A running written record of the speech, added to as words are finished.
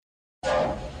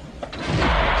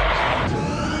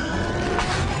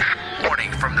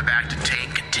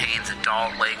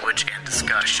adult language and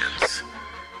discussions.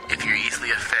 If you're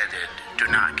easily offended, do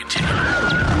not continue.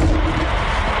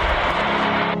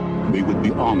 We would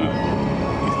be honored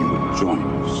if you would join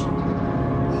us.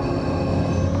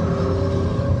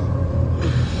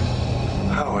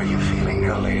 How are you feeling?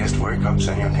 Your latest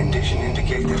workups on your condition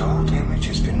indicate that all damage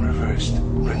has been reversed.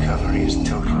 Recovery is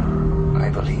total. I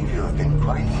believe you have been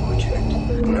quite fortunate.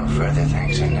 No further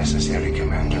thanks are necessary,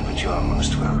 Commander, but you are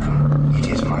most welcome. It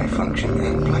is my function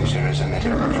and pleasure as a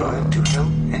medical droid to help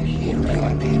and heal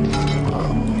human beings.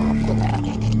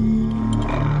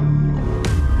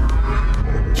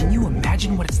 Can you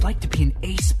imagine what it's like to be an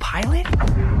ace pilot?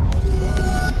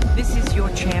 This is your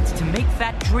chance to make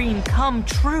that dream come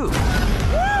true.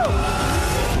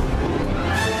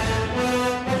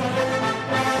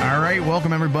 All right,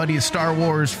 welcome everybody to Star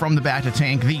Wars from the Back to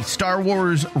Tank, the Star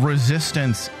Wars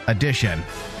Resistance Edition.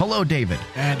 Hello, David.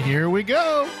 And here we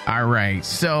go. All right,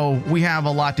 so we have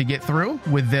a lot to get through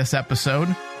with this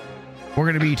episode. We're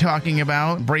going to be talking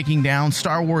about breaking down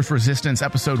Star Wars Resistance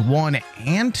Episode 1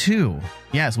 and 2.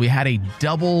 Yes, we had a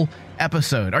double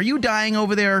episode. Are you dying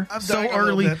over there? I'm so dying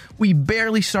early. We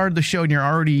barely started the show and you're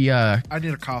already... I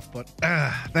need a cough, but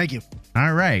thank you.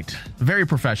 All right. Very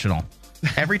professional.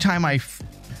 Every time I...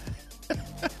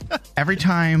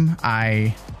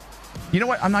 You know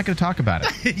what? I'm not going to talk about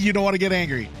it. You don't want to get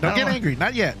angry. Don't get angry.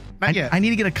 Not yet. Not yet. I need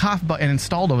to get a cough button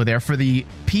installed over there for the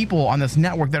people on this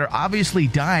network that are obviously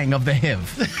dying of the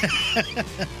HIV.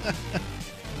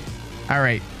 All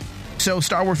right. So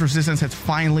Star Wars Resistance has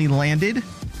finally landed.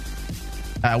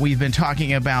 We've been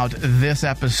talking about this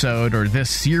episode or this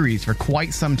series for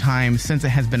quite some time since it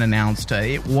has been announced.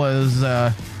 It was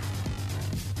a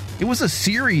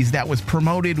series that was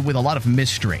promoted with a lot of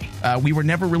mystery. We were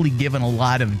never really given a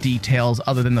lot of details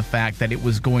other than the fact that it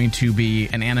was going to be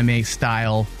an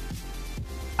anime-style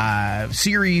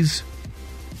series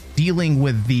dealing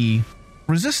with the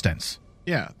Resistance.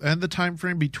 Yeah, and the time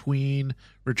frame between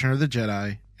Return of the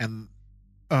Jedi and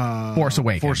Force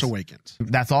Awakens.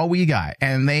 That's all we got.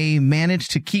 And they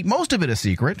managed to keep most of it a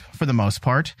secret for the most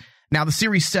part. Now, the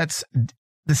series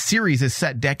is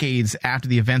set decades after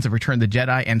the events of Return of the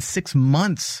Jedi and 6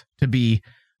 months, to be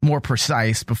more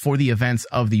precise, before the events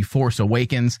of The Force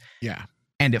Awakens. Yeah.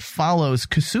 And it follows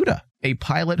Kasuda, a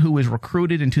pilot who was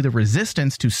recruited into the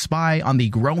Resistance to spy on the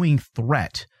growing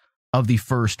threat of the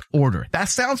First Order. That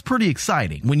sounds pretty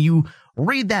exciting. When you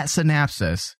read that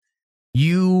synopsis,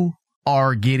 you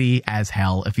are giddy as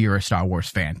hell if you're a Star Wars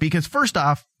fan. Because first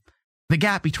off, the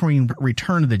gap between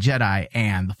Return of the Jedi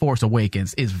and The Force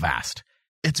Awakens is vast.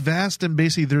 It's vast, and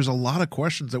basically there's a lot of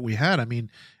questions that we had. I mean,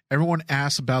 everyone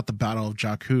asks about the Battle of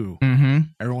Jakku. Mm-hmm.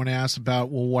 Everyone asks about,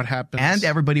 well, what happens? And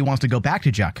everybody wants to go back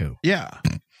to Jakku. Yeah.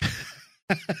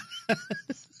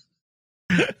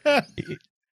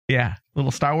 Yeah.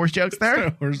 Little Star Wars jokes there.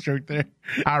 Star Wars joke there.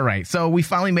 All right. So we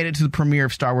finally made it to the premiere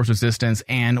of Star Wars Resistance,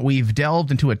 and we've delved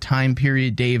into a time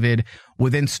period, David,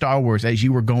 within Star Wars, as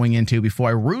you were going into before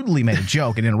I rudely made a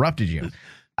joke and interrupted you.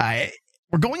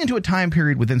 We're going into a time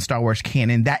period within Star Wars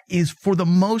canon that is, for the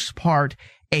most part,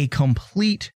 a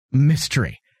complete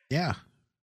mystery. Yeah.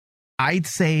 I'd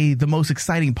say the most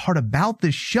exciting part about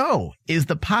this show is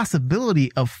the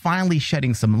possibility of finally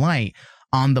shedding some light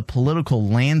on the political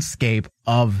landscape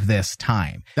of this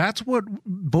time. That's what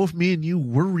both me and you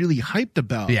were really hyped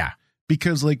about. Yeah.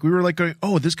 Because like we were like going,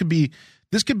 oh, this could be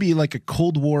like a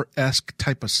Cold War-esque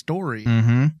type of story,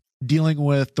 dealing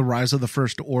with the rise of the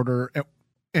First Order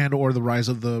and or the rise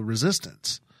of the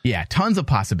Resistance. Yeah, tons of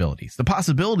possibilities. The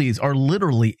possibilities are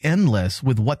literally endless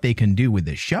with what they can do with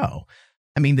this show.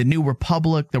 I mean, the New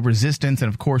Republic, the Resistance, and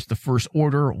of course the First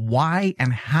Order. Why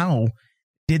and how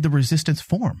did the Resistance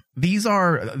form? These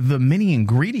are the many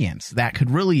ingredients that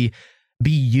could really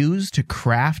be used to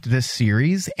craft this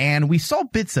series, and we saw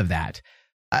bits of that.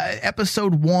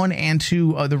 Episode 1 and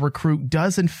 2 of The Recruit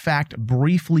does in fact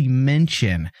briefly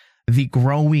mention the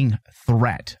growing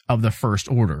threat of the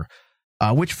First Order,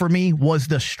 which for me was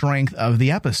the strength of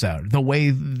the episode. The way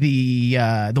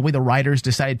the writers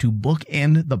decided to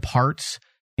bookend the parts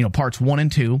 1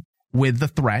 and 2 with the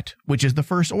threat, which is the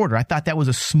First Order. I thought that was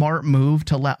a smart move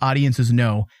to let audiences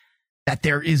know that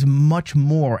there is much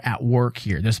more at work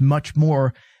here. There's much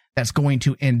more that's going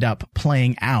to end up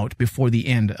playing out before the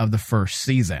end of the first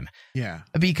season. Yeah.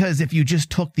 Because if you just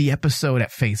took the episode at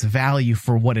face value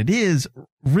for what it is,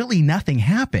 really nothing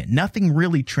happened. Nothing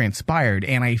really transpired.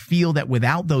 And I feel that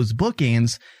without those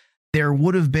bookends, there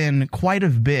would have been quite a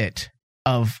bit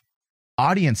of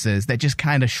audiences that just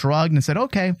kind of shrugged and said,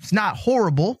 okay, it's not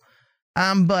horrible,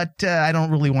 but I don't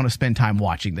really want to spend time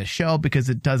watching this show because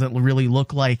it doesn't really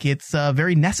look like it's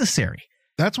very necessary.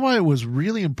 That's why it was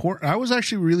really important. I was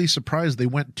actually really surprised they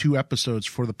went 2 episodes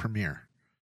for the premiere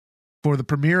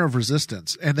of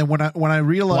Resistance. And then when I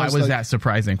realized, why was that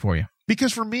surprising for you?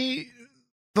 Because for me,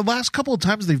 the last couple of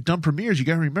times they've done premieres, you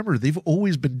got to remember, they've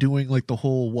always been doing like the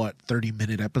whole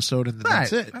 30-minute episode, and then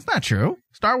that's it. That's not true.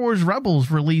 Star Wars Rebels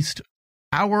released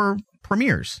our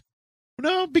premieres.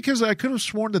 No, because I could have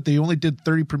sworn that they only did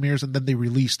 30 premieres and then they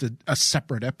released a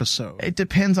separate episode. It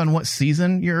depends on what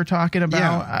season you're talking about.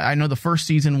 Yeah. I know the first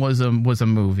season was a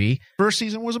movie. First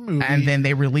season was a movie. And then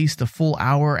they released a full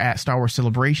hour at Star Wars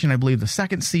Celebration, I believe, the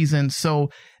second season.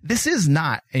 So this is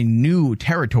not a new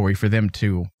territory for them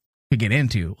to get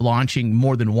into, launching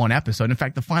more than one episode. In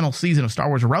fact, the final season of Star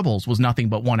Wars Rebels was nothing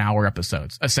but 1 hour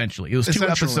episodes, essentially. It was 2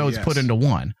 episodes put into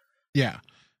one. Yeah.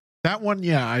 That one,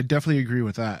 yeah, I definitely agree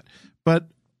with that. But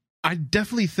I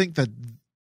definitely think that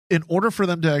in order for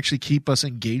them to actually keep us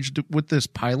engaged with this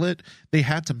pilot, they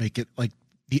had to make it like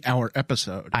the hour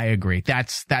episode. I agree.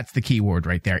 That's the key word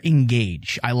right there.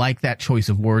 Engage. I like that choice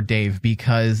of word, Dave,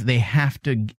 because they have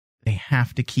to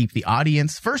keep the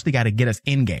audience. First, they got to get us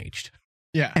engaged.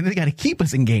 Yeah. And they got to keep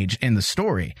us engaged in the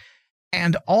story.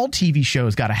 And all TV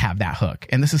shows got to have that hook.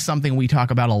 And this is something we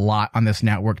talk about a lot on this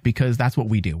network because that's what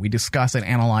we do. We discuss and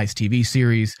analyze TV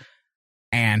series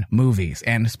and movies,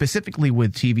 and specifically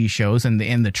with TV shows, and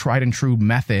the tried and true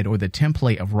method or the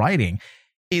template of writing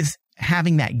is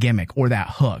having that gimmick or that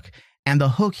hook. And the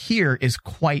hook here is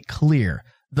quite clear.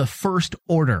 The First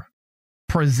Order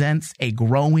presents a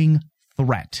growing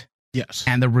threat. Yes.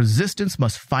 And the Resistance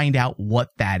must find out what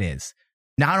that is,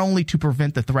 not only to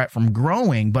prevent the threat from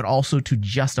growing, but also to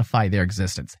justify their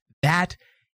existence. That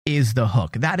is the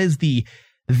hook. That is the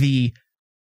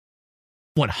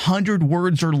 100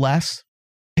 words or less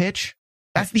pitch.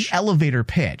 That's the elevator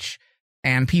pitch.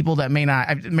 And people that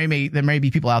there may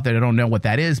be people out there that don't know what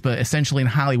that is, but essentially in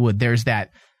Hollywood, there's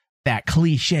that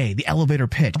cliche, the elevator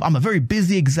pitch. I'm a very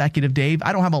busy executive, Dave.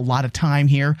 I don't have a lot of time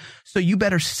here. So you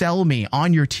better sell me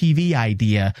on your TV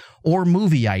idea or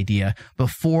movie idea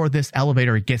before this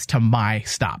elevator gets to my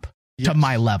stop, to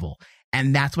my level.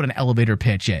 And that's what an elevator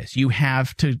pitch is. You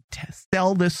have to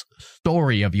sell this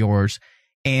story of yours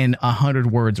in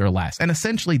 100 words or less. And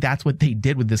essentially that's what they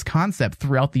did with this concept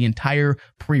throughout the entire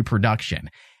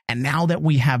pre-production. And now that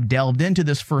we have delved into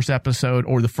this first episode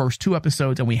or the first 2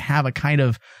 episodes, and we have a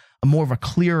more of a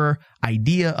clearer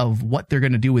idea of what they're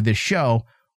going to do with this show,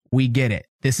 we get it.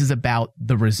 This is about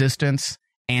the Resistance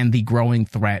and the growing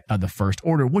threat of the First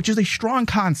Order, which is a strong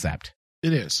concept.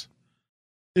 It is.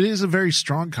 It is a very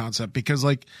strong concept because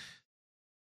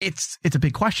it's a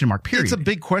big question mark, period. It's a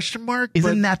big question mark.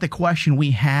 Isn't that the question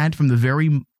we had from the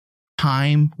very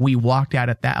time we walked out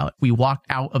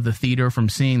of the theater from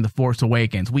seeing The Force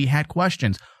Awakens? We had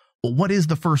questions. Well, what is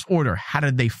the First Order? How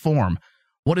did they form?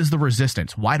 What is the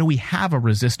Resistance? Why do we have a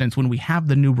Resistance when we have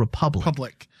the New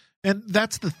Republic? And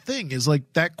that's the thing, is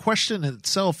that question in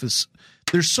itself is,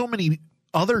 there's so many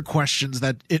other questions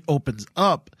that it opens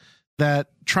up that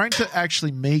trying to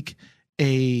actually make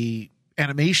a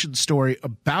animation story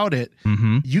about it,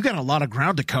 you got a lot of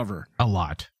ground to cover. A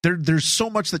lot. There's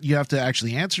so much that you have to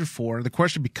actually answer for. The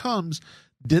question becomes,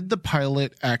 did the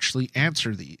pilot actually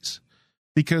answer these?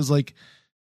 Because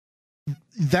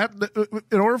that,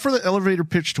 in order for the elevator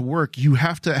pitch to work, you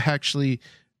have to actually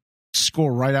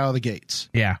score right out of the gates.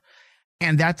 Yeah.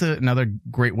 And that's another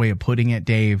great way of putting it,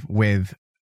 Dave, with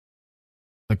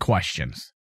the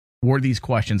questions. Were these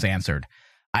questions answered?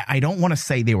 I don't want to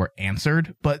say they were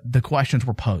answered, but the questions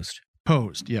were posed.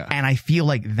 Yeah. And I feel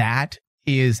like that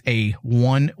is a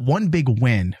one big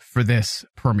win for this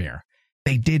premiere.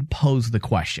 They did pose the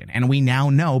question. And we now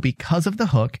know, because of the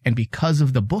hook and because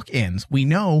of the bookends, we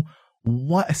know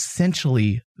what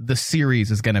essentially the series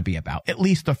is going to be about. At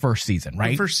least the first season,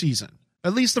 right?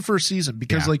 At least the first season.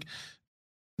 Because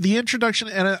the introduction,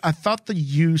 and I thought the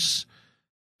use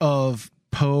of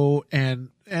Poe and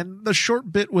the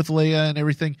short bit with Leia and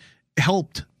everything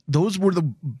helped. Those were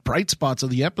the bright spots of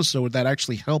the episode that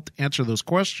actually helped answer those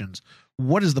questions.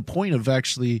 What is the point of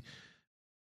actually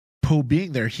Poe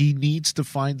being there? He needs to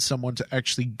find someone to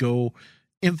actually go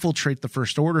infiltrate the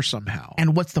First Order somehow.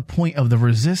 And what's the point of the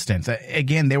Resistance?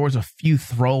 Again, there was a few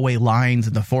throwaway lines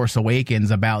in The Force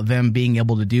Awakens about them being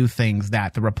able to do things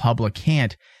that the Republic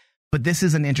can't. But this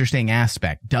is an interesting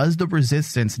aspect. Does the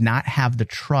Resistance not have the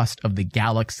trust of the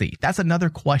galaxy? That's another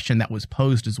question that was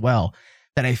posed as well,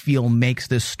 that I feel makes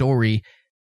this story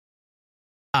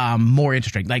more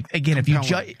interesting. Again,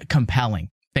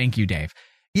 compelling. Thank you, Dave.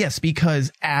 Yes, because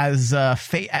as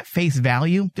at face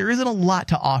value, there isn't a lot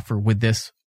to offer with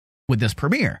this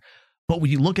premiere. But when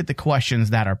you look at the questions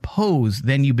that are posed,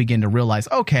 then you begin to realize,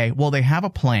 okay, well, they have a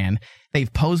plan.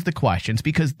 They've posed the questions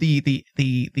because the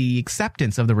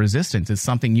acceptance of the resistance is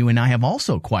something you and I have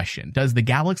also questioned. Does the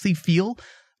galaxy feel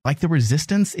like the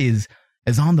resistance is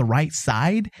on the right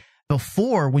side?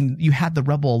 Before, when you had the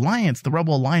Rebel Alliance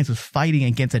was fighting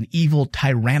against an evil,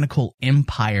 tyrannical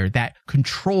empire that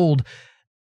controlled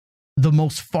the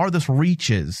most farthest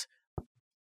reaches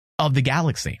of the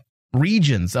galaxy,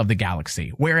 regions of the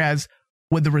galaxy. Whereas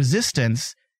with the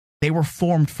resistance, they were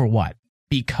formed for what?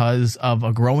 Because of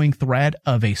a growing threat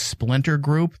of a splinter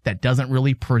group that doesn't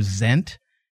really present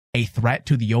a threat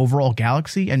to the overall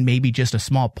galaxy and maybe just a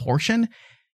small portion.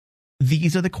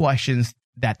 These are the questions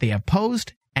that they have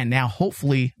posed, and now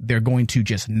hopefully they're going to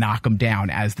just knock them down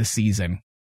as the season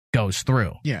goes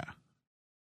through. Yeah.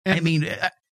 And I mean,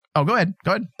 go ahead.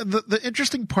 The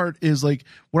interesting part is, like,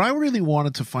 what I really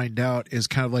wanted to find out is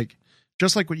kind of like,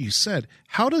 just like what you said,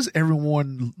 how does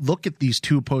everyone look at these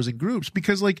two opposing groups?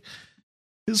 Because, like,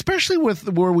 especially with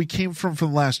where we came from The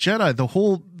Last Jedi,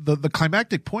 the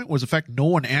climactic point was the fact no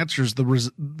one answers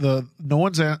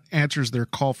answers their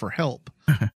call for help.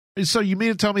 So you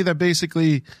mean to tell me that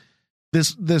basically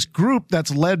this group that's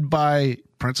led by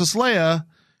Princess Leia,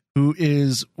 who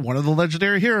is one of the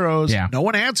legendary heroes, no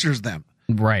one answers them.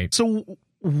 Right. So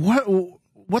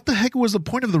what the heck was the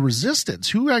point of the resistance?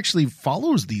 Who actually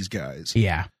follows these guys?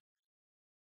 Yeah.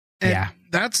 And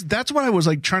that's what I was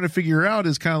like trying to figure out,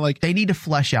 is kind of like they need to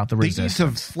flesh out the resistance. They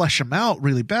need to flesh them out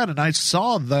really bad. And I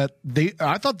saw that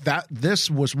I thought that this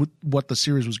was what the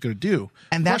series was going to do,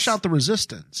 and flesh out the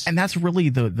resistance. And that's really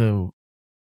the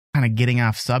kind of getting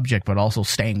off subject, but also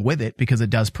staying with it because it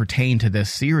does pertain to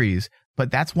this series. But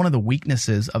that's one of the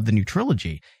weaknesses of the new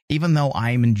trilogy. Even though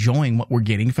I'm enjoying what we're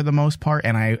getting for the most part,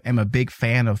 and I am a big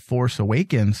fan of Force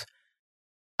Awakens,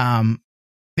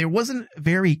 it wasn't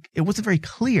very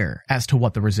clear as to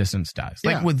what the resistance does.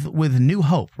 Like with New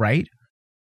Hope, right?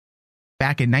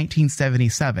 Back in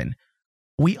 1977,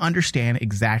 we understand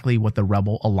exactly what the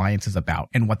Rebel Alliance is about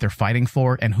and what they're fighting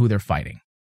for and who they're fighting.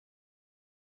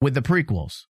 With the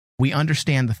prequels, we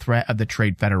understand the threat of the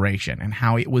Trade Federation and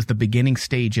how it was the beginning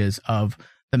stages of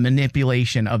the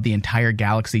manipulation of the entire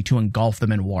galaxy to engulf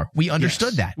them in war. We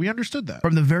understood that. We understood that.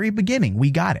 From the very beginning, we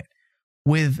got it.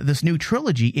 With this new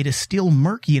trilogy, it is still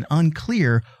murky and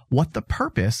unclear what the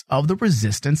purpose of the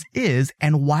resistance is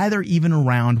and why they're even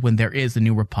around when there is a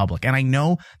New Republic. And I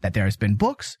know that there has been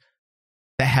books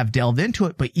that have delved into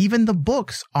it, but even the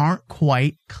books aren't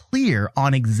quite clear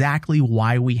on exactly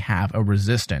why we have a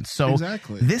resistance. So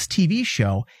this TV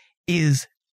show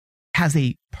has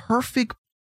a perfect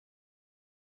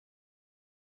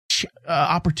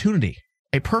opportunity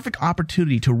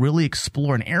to really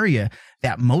explore an area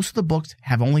that most of the books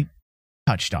have only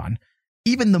touched on.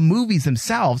 Even the movies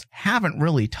themselves haven't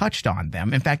really touched on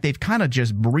them. In fact, they've kind of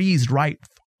just breezed right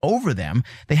over them.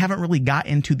 They haven't really got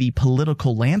into the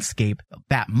political landscape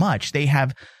that much. They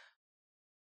have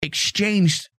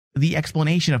exchanged the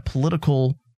explanation of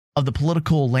the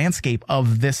political landscape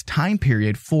of this time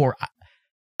period for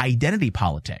identity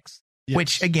politics. Yes.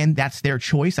 Which, again, that's their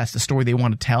choice. That's the story they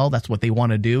want to tell. That's what they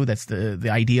want to do. That's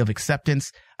the idea of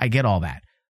acceptance. I get all that.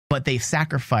 But they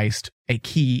sacrificed a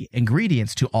key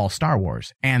ingredients to all Star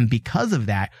Wars. And because of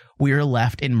that, we are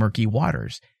left in murky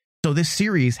waters. So this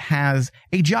series has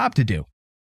a job to do.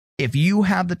 If you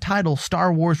have the title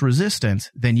Star Wars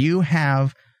Resistance, then you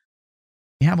have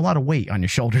a lot of weight on your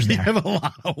shoulders there. You have a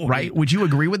lot of weight. Right? Would you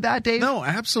agree with that, Dave? No,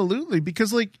 absolutely.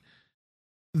 Because, like,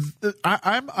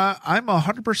 I'm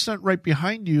 100% right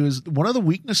behind you. Is one of the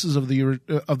weaknesses of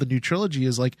the new trilogy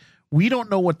is, like, we don't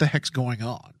know what the heck's going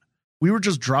on. We were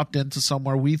just dropped into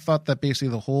somewhere. We thought that basically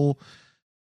the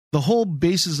whole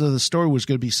basis of the story was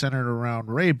going to be centered around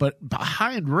Rey, but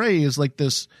behind Rey is like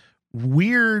this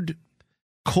weird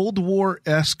Cold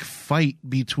War-esque fight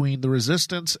between the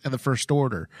Resistance and the First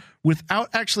Order without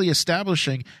actually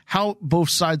establishing how both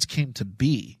sides came to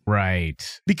be. Right.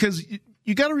 Because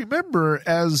you got to remember,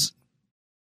 as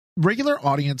regular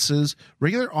audiences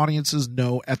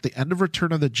know, at the end of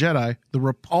Return of the Jedi,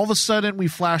 all of a sudden we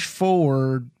flash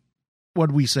forward, what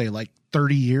do we say, like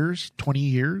 30 years, 20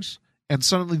 years? And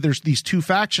suddenly there's these two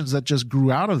factions that just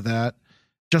grew out of that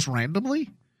just randomly.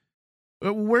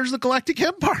 Where's the Galactic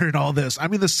Empire in all this? I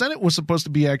mean, the Senate was supposed to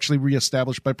be actually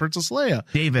reestablished by Princess Leia.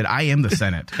 David, I am the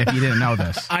Senate, if you didn't know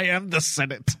this. I am the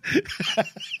Senate.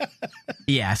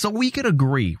 Yeah, so we could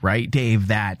agree, right, Dave,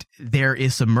 that there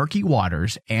is some murky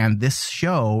waters, and this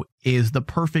show is the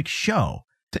perfect show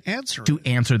to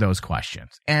answer those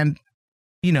questions. And,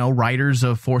 you know, writers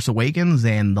of Force Awakens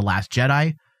and The Last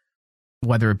Jedi,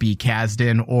 whether it be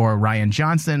Kasdan or Rian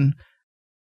Johnson,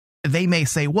 they may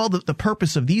say, well, the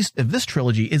purpose of this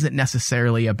trilogy isn't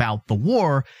necessarily about the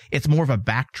war. It's more of a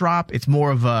backdrop. It's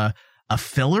more of a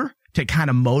filler to kind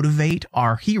of motivate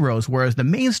our heroes, whereas the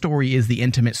main story is the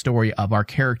intimate story of our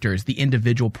characters, the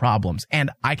individual problems.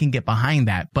 And I can get behind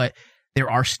that, but there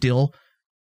are still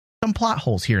some plot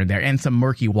holes here and there and some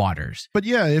murky waters. But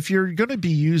yeah, if you're going to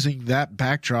be using that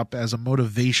backdrop as a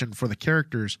motivation for the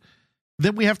characters,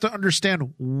 then we have to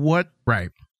understand what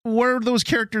are those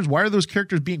characters? Why are those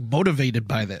characters being motivated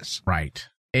by this? Right.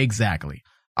 Exactly.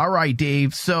 All right,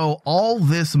 Dave. So all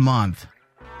this month,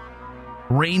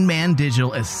 Rain Man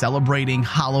Digital is celebrating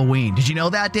Halloween. Did you know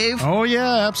that, Dave? Oh,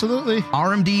 yeah, absolutely.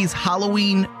 RMD's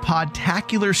Halloween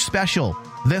Podtacular Special.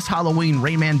 This Halloween,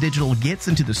 Rain Man Digital gets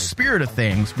into the spirit of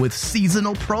things with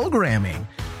seasonal programming.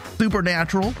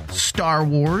 Supernatural, Star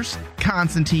Wars,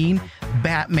 Constantine,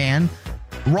 Batman,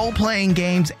 role-playing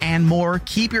games, and more.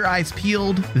 Keep your eyes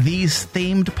peeled. These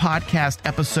themed podcast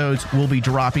episodes will be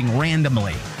dropping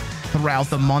randomly throughout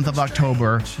the month of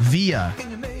October via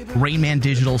Rain Man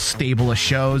Digital stable of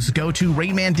shows. Go to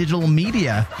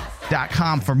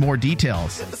RainManDigitalMedia.com for more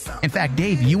details. In fact,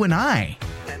 Dave, you and I,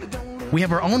 we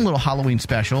have our own little Halloween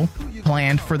special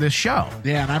planned for this show.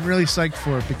 Yeah, and I'm really psyched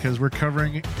for it because we're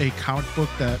covering a comic book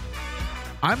that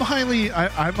I'm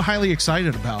highly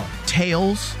excited about.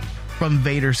 Tales from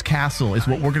Vader's Castle is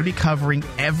what we're going to be covering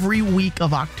every week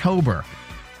of October.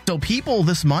 So people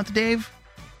this month, Dave,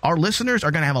 our listeners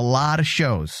are going to have a lot of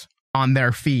shows on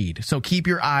their feed. So keep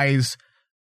your eyes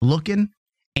looking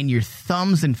and your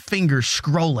thumbs and fingers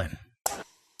scrolling.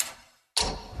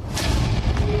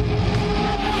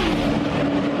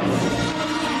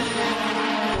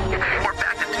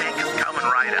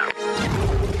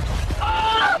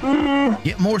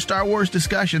 Get more Star Wars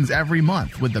discussions every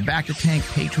month with the Back to Tank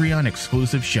Patreon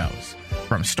exclusive shows.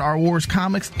 From Star Wars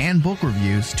comics and book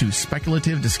reviews to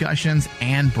speculative discussions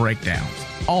and breakdowns.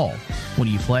 All when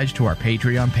you pledge to our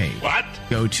Patreon page. What?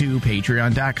 Go to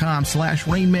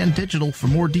patreon.com/RainManDigital for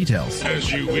more details.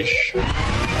 As you wish.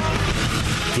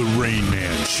 The Rain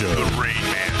Man Show. The Rain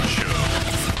Man Show.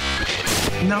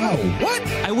 No. What?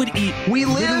 I would eat. We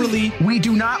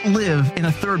do not live in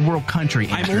a third world country.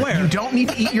 I'm Andrew. aware. You don't need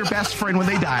to eat your best friend when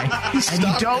they die. And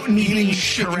you don't need to eat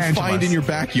shit you tarantulas. find in your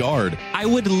backyard. I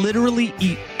would literally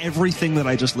eat everything that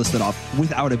I just listed off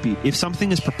without a beat. If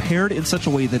something is prepared in such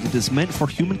a way that it is meant for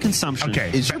human consumption.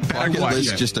 Okay. Is your better bucket question.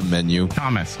 list just a menu?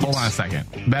 Thomas, hold on a second.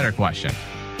 Better question.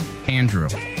 Andrew,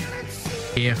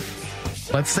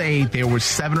 if, let's say there were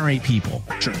 7 or 8 people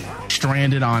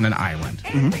stranded on an island.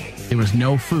 Mm-hmm. There was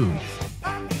no food,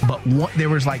 but there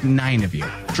was like 9 of you.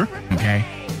 Sure. Okay.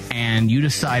 And you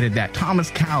decided that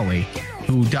Thomas Cowley,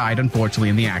 who died unfortunately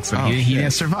in the accident, he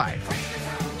didn't survive.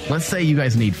 Let's say you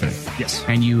guys need food. Yes.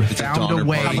 And you It's found a a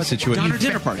way. Donner situation. Donner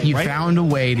dinner party. You right? found a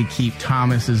way to keep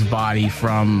Thomas's body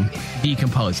from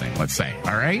decomposing, let's say.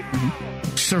 All right?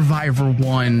 Mm-hmm. Survivor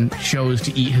 1 chose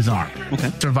to eat his arm. Okay.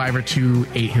 Survivor 2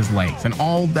 ate his legs. And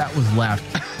all that was left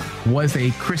was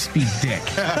a crispy dick.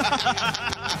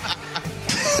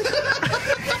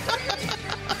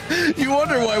 You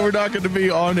wonder why we're not going to be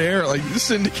on air like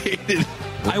syndicated.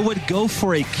 I would go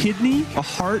for a kidney, a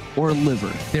heart, or a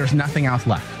liver. There's nothing else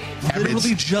left.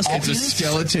 Literally just It's a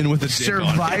skeleton with a dick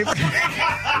on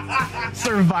it.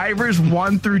 Survivors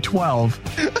 1 through 12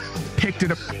 picked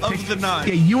it up. Of the 9.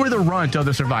 Yeah, you were the runt of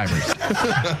the survivors.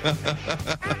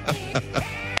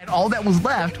 And all that was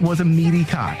left was a meaty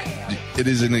cock. It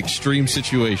is an extreme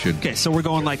situation. Okay, so we're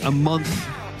going like a month,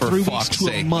 For 3 weeks fuck's to a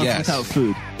sake, month yes. without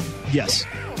food. Yes.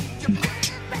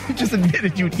 You just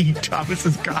admitted you'd eat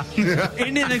Thomas's cock.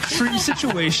 In an extreme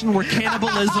situation where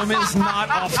cannibalism is not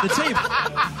off the table.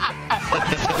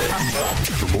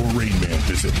 For more Rain Man,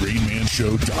 visit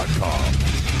RainManShow.com.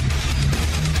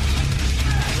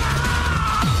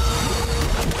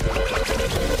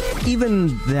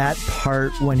 Even that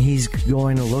part when he's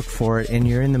going to look for it and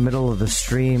you're in the middle of the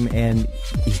stream and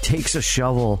he takes a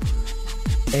shovel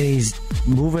and he's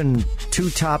moving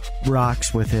 2 top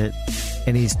rocks with it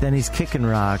and he's kicking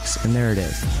rocks and there it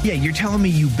is. Yeah, you're telling me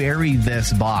you buried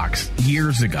this box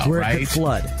years ago, Where right? it could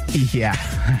flood. Yeah.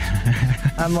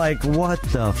 I'm like, what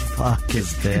the fuck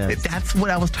is this? That's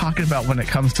what I was talking about when it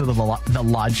comes to the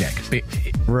logic.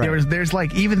 Right. There's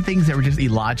like even things that were just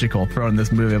illogical thrown in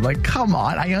this movie. I'm like, come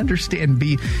on, I understand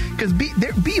because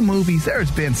B movies.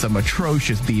 There's been some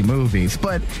atrocious B movies,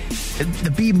 but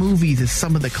the B movies is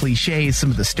some of the cliches, some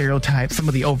of the stereotypes, some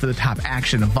of the over the top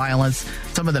action and violence,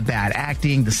 some of the bad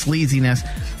acting, the sleaziness.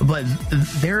 But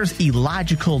there's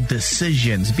illogical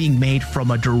decisions being made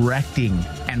from a directing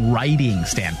and writing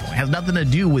standpoint. It has nothing to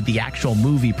do with the actual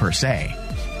movie per se.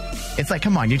 It's like,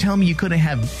 come on, you're telling me you couldn't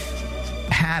have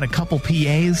had a couple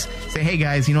PAs say, hey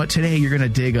guys, you know what, today you're going to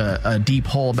dig a deep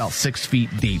hole about 6 feet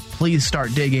deep. Please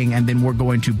start digging, and then we're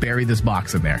going to bury this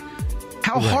box in there.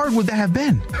 How hard would that have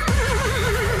been?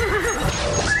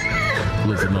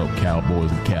 Listen up,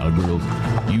 cowboys and cowgirls.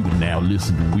 You can now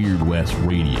listen to Weird West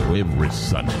Radio every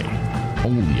Sunday,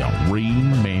 only on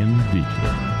Rain Man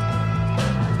Digital.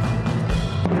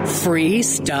 Free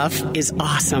stuff is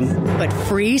awesome, but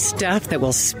free stuff that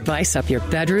will spice up your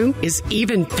bedroom is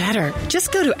even better.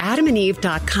 Just go to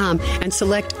adamandeve.com and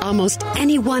select almost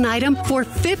any one item for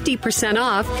 50%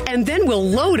 off, and then we'll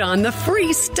load on the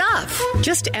free stuff.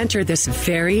 Just enter this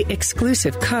very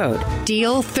exclusive code,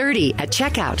 DEAL30, at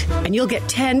checkout, and you'll get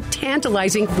 10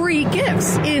 tantalizing free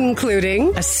gifts,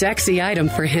 including a sexy item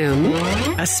for him,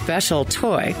 a special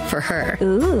toy for her,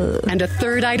 and a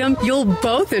third item you'll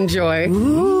both enjoy.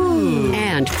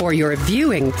 And for your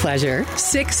viewing pleasure,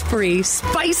 6 free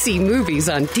spicy movies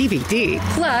on DVD,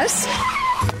 plus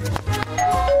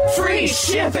free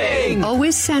shipping!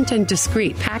 Always sent in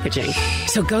discreet packaging.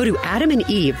 So go to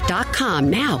adamandeve.com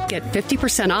now. Get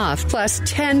 50% off plus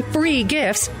 10 free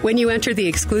gifts when you enter the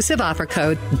exclusive offer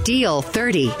code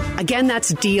DEAL30. Again,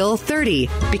 that's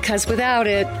DEAL30, because without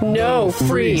it, no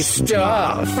free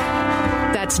stuff.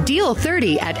 That's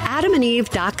DEAL30 at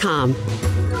adamandeve.com.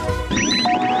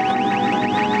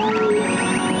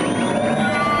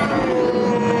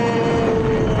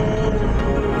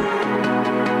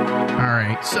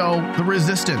 So, the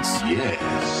Resistance.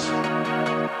 Yes.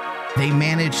 They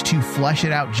managed to flesh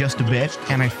it out just a bit,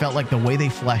 and I felt like the way they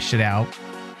fleshed it out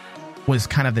was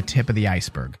kind of the tip of the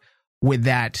iceberg. With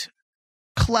that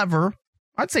clever,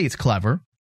 I'd say it's clever,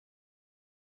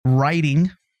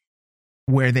 writing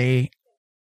where they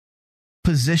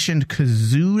positioned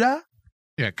Kazuda.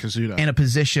 Yeah, Kazuda. In a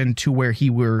position to where he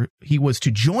was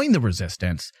to join the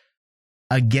Resistance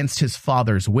against his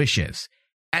father's wishes.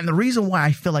 And the reason why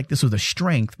I feel like this was a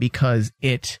strength, because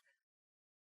it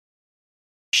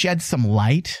shed some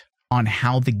light on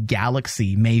how the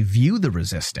galaxy may view the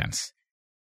Resistance.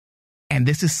 And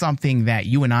this is something that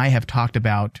you and I have talked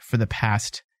about for the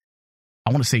past,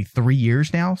 I want to say 3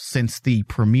 years now, since the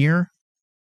premiere.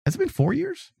 Has it been 4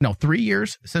 years? No, 3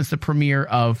 years since the premiere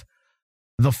of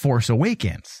The Force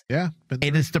Awakens. Yeah.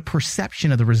 It is the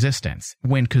perception of the Resistance.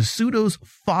 When Kazuda's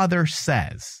father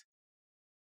says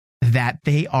that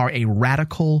they are a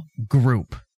radical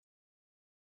group,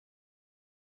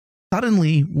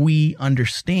 suddenly we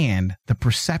understand the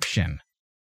perception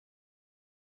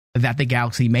that the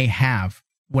galaxy may have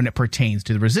when it pertains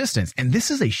to the Resistance. And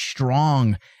this is a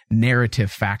strong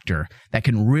narrative factor that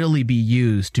can really be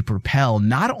used to propel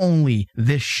not only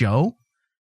this show,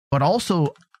 but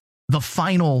also the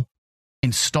final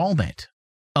installment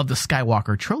of the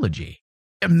Skywalker trilogy.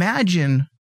 Imagine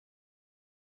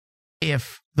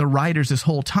if the writers this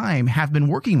whole time have been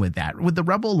working with that. With the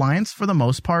Rebel Alliance, for the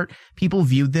most part, people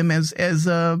viewed them as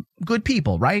good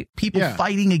people, right? People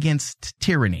fighting against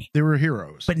tyranny. They were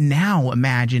heroes. But now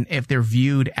imagine if they're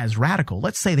viewed as radical.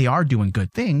 Let's say they are doing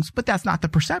good things, but that's not the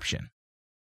perception.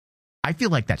 I feel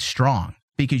like that's strong,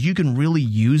 because you can really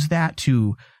use that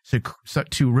to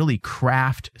really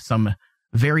craft some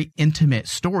very intimate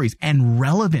stories and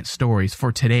relevant stories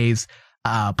for today's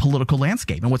political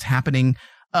landscape and what's happening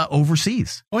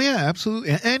overseas. Oh yeah,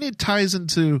 absolutely. And it ties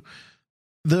into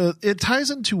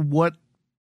what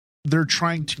they're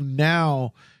trying to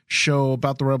now show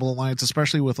about the Rebel Alliance,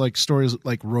 especially with like stories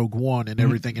like Rogue One and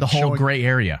everything. The whole gray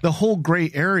area. The whole gray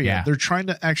area. Yeah. They're trying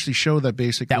to actually show that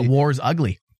basically that war is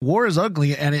ugly. War is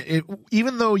ugly, and it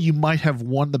even though you might have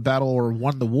won the battle or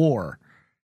won the war,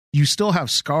 you still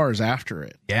have scars after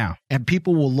it. Yeah. And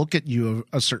people will look at you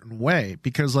a certain way,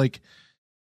 because like,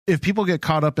 if people get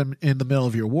caught up in the middle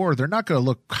of your war, they're not going to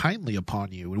look kindly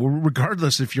upon you,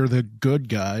 regardless if you're the good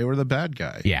guy or the bad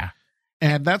guy. Yeah.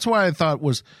 And that's why I thought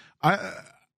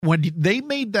when they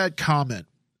made that comment,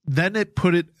 then it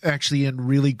put it actually in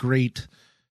really great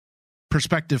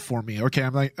perspective for me. Okay.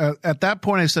 I'm like, at that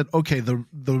point I said, okay,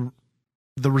 the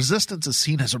Resistance is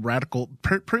seen as a radical,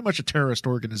 pretty much a terrorist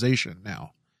organization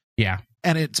now. Yeah.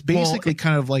 And it's basically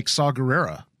kind of like Saw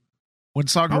Gerrera. When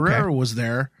Saw Gerrera was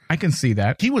there, I can see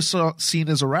that. He was seen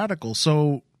as a radical.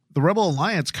 So the Rebel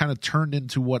Alliance kind of turned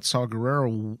into what Saw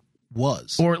Gerrera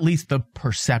was. Or at least the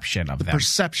perception of them.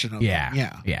 Perception of them.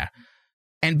 Yeah.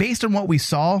 And based on what we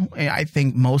saw, I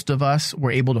think most of us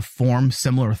were able to form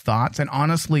similar thoughts. And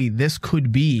honestly, this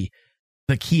could be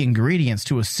the key ingredients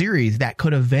to a series that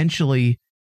could eventually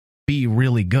be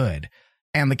really good.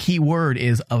 And the key word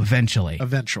is eventually.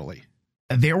 Eventually.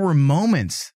 There were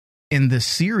moments in this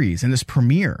series, in this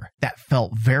premiere, that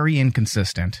felt very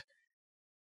inconsistent.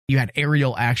 You had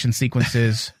aerial action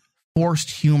sequences forced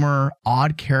humor,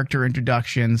 odd character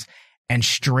introductions, and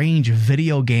strange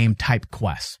video game type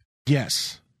quests.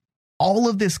 Yes. All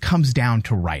of this comes down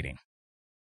to writing.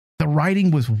 The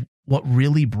writing was what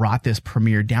really brought this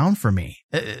premiere down for me.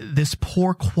 This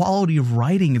poor quality of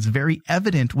writing is very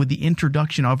evident with the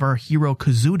introduction of our hero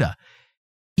Kazuda.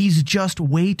 He's just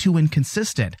way too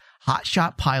inconsistent.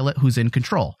 Hotshot pilot who's in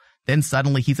control. Then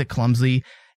suddenly he's a clumsy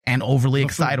and overly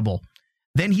excitable.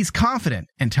 Then he's confident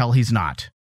until he's not.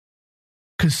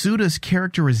 Kazuda's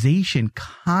characterization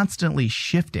constantly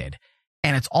shifted,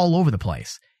 and it's all over the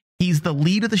place. He's the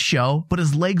lead of the show, but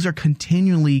his legs are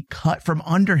continually cut from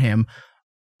under him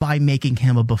by making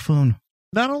him a buffoon.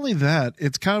 Not only that,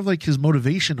 it's kind of like his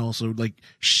motivation also like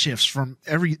shifts from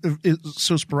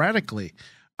so sporadically.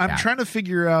 I'm trying to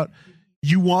figure out,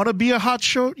 you want to be a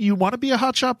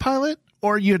hotshot pilot,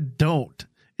 or you don't,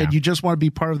 and you just want to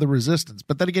be part of the resistance.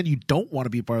 But then again, you don't want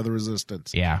to be part of the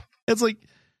resistance. Yeah. It's like,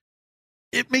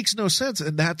 it makes no sense.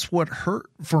 And that's what hurt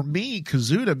for me,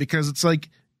 Kazuda, because it's like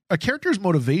a character's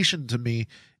motivation to me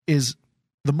is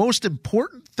the most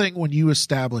important thing when you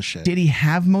establish it. Did he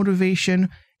have motivation?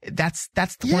 That's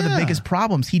one of the biggest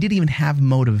problems. He didn't even have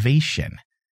motivation.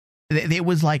 It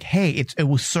was like, hey, it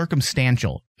was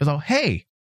circumstantial. It was like, hey,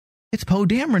 it's Poe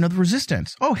Dameron of the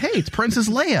Resistance. Oh, hey, it's Princess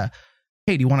Leia.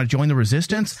 Hey, do you want to join the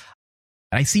Resistance?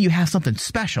 I see you have something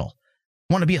special.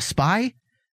 Want to be a spy?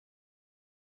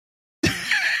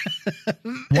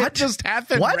 What? It just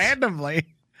happened randomly.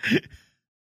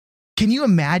 Can you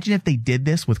imagine if they did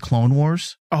this with Clone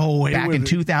Wars? Back in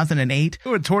 2008? It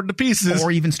would torn to pieces.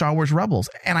 Or even Star Wars Rebels.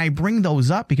 And I bring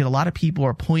those up because a lot of people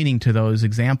are pointing to those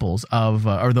examples of,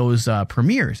 or those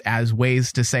premieres as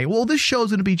ways to say, well, this show's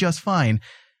going to be just fine.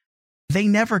 They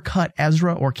never cut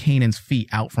Ezra or Kanan's feet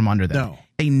out from under them. No.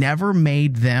 They never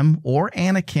made them or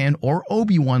Anakin or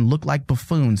Obi-Wan look like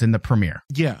buffoons in the premiere.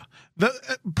 Yeah.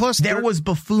 Plus, there was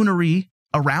buffoonery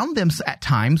around them at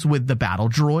times with the battle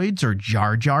droids or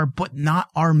Jar Jar, but not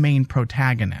our main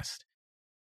protagonist.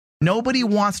 Nobody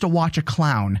wants to watch a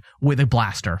clown with a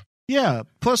blaster. Yeah.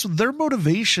 Plus, their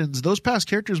motivations, those past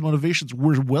characters' motivations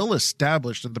were well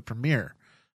established in the premiere.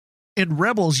 In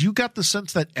Rebels, you got the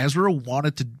sense that Ezra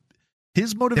wanted to.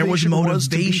 His motivation was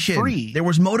to be free. There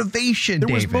was motivation,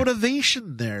 There was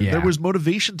motivation there. Yeah. There was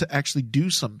motivation to actually do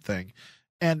something.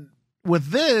 And with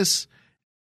this,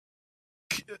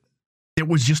 there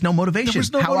was just no motivation. There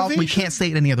was no How else? motivation. We can't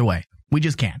say it any other way. We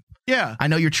just can't. Yeah. I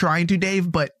know you're trying to, Dave,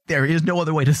 but there is no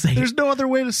other way to say it. There's no other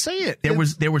way to say it.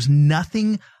 There was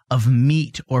nothing of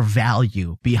meat or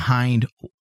value behind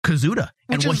Kazuda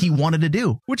and what he wanted to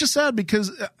do. Which is sad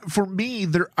because for me,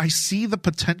 I see the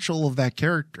potential of that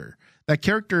character. That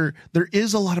character, there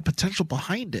is a lot of potential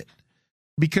behind it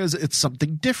because it's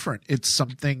something different. It's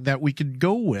something that we can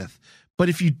go with. But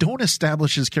if you don't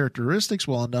establish his characteristics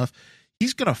well enough,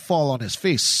 he's going to fall on his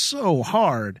face so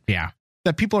hard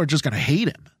that people are just going to hate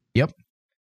him. Yep.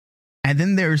 And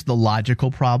then there's the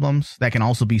logical problems that can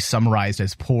also be summarized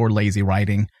as poor, lazy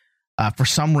writing. For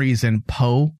some reason,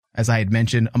 Poe, as I had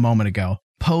mentioned a moment ago,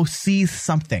 Poe sees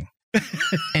something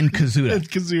in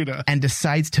Kazuda and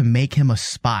decides to make him a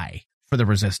spy for the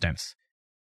Resistance.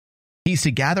 He's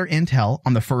to gather intel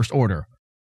on the First Order.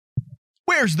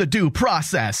 Where's the due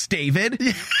process, David?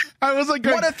 I was like,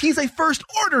 what if he's a First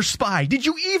Order spy? Did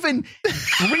you even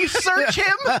research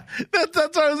him? That's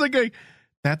what I was like,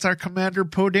 that's our Commander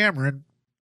Poe Dameron.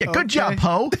 Yeah, good job,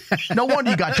 Poe. No wonder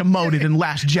you got demoted in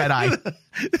Last Jedi.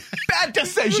 Bad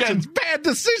decisions. Bad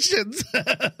decisions.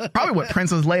 Probably what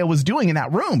Princess Leia was doing in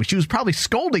that room. She was probably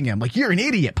scolding him like, you're an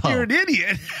idiot, Poe. You're an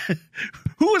idiot.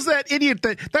 Who was that idiot?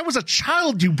 That was a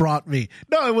child you brought me.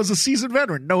 No, it was a seasoned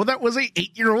veteran. No, that was a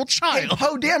 8-year-old child. Hey,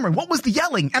 Poe Dameron, what was the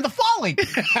yelling and the falling?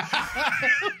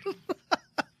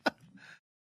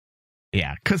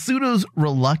 Yeah, Kazuda's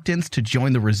reluctance to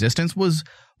join the Resistance was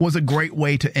a great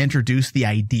way to introduce the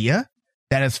idea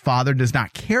that his father does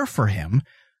not care for him,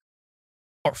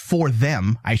 or for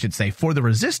them, I should say, for the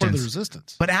Resistance. For the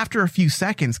Resistance. But after a few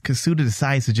seconds, Kazuda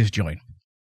decides to just join.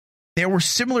 There were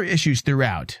similar issues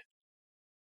throughout,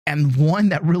 and one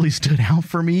that really stood out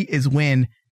for me is when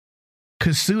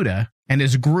Kazuda and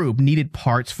his group needed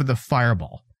parts for the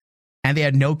Fireball, and they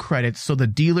had no credits, so the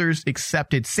dealers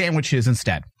accepted sandwiches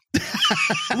instead.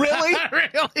 Really?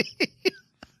 Really?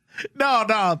 No,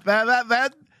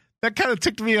 that kind of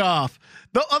ticked me off.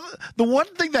 The one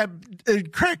thing that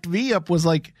cracked me up was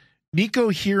like Nico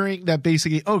hearing that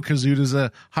basically, oh, Kazuda's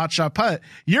a hotshot pilot.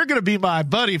 You're going to be my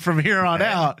buddy from here on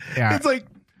out. Yeah. It's like,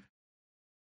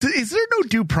 Is there no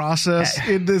due process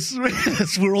in this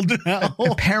world now?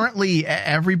 Apparently,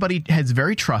 everybody is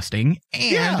very trusting,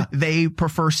 and they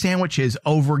prefer sandwiches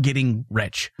over getting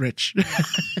rich.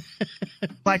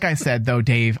 Like I said, though,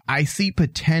 Dave, I see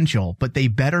potential, but they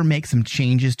better make some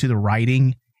changes to the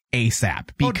writing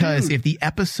ASAP. Because if the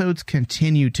episodes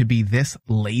continue to be this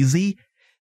lazy,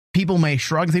 people may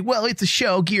shrug and say, well, it's a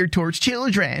show geared towards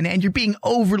children, and you're being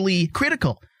overly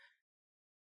critical.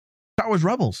 Star Wars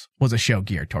Rebels was a show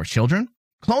geared towards children.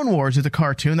 Clone Wars is a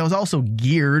cartoon that was also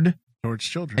geared towards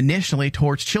children. Initially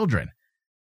towards children.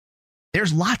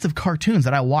 There's lots of cartoons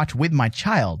that I watch with my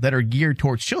child that are geared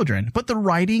towards children, but the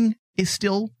writing is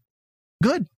still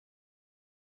good.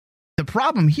 The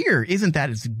problem here isn't that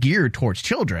it's geared towards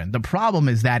children. The problem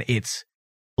is that it's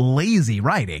lazy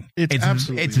writing. It's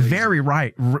absolutely it's lazy.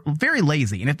 Very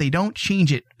lazy. And if they don't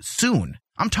change it soon,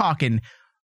 I'm talking,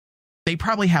 they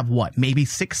probably have maybe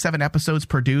 6-7 episodes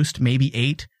produced, maybe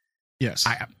 8. Yes.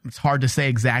 It's hard to say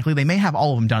exactly. They may have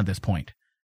all of them done at this point.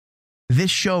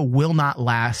 This show will not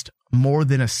last more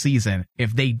than a season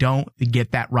if they don't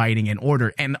get that writing in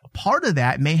order. And part of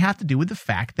that may have to do with the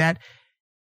fact that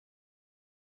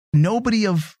nobody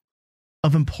of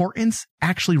importance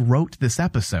actually wrote this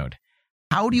episode.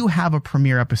 How do you have a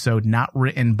premiere episode not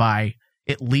written by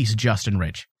at least Justin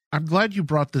Ridge? I'm glad you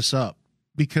brought this up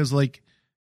because, like,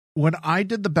 when I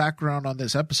did the background on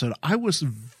this episode, I was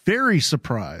very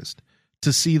surprised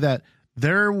to see that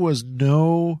there was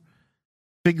no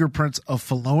fingerprints of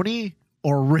Filoni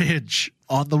or Ridge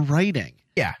on the writing.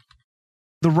 Yeah.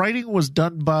 The writing was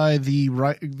done by the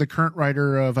current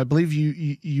writer of, I believe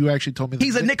you actually told me that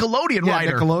he's a Nickelodeon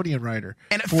writer. Nickelodeon writer.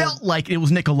 And it felt like it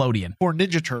was Nickelodeon. For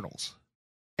Ninja Turtles.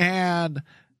 And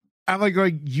I'm like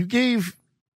going,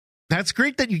 that's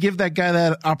great that you give that guy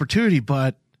that opportunity,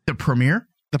 but the premiere?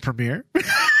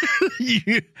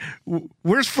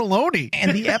 Where's Filoni?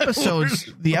 And the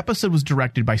episode was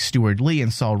directed by Stuart Lee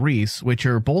and Saul Reese, which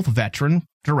are both veteran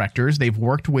directors. They've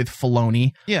worked with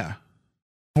Filoni. Yeah.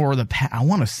 For I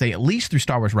want to say at least through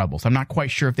Star Wars Rebels. I'm not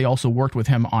quite sure if they also worked with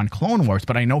him on Clone Wars,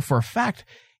 but I know for a fact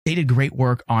they did great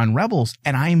work on Rebels.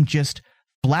 And I'm just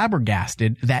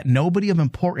flabbergasted that nobody of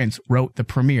importance wrote the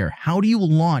premiere. How do you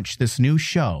launch this new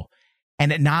show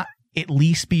and it not at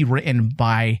least be written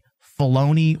by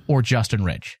Filoni or Justin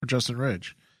Ridge?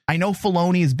 I know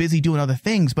Filoni is busy doing other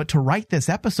things, but to write this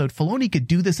episode, Filoni could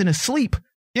do this in his sleep.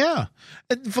 Yeah.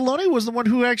 And Filoni was the one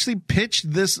who actually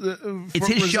pitched this. It's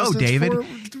his show, David.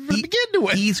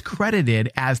 He's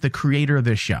credited as the creator of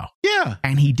this show. Yeah.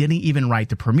 And he didn't even write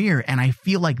the premiere. And I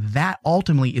feel like that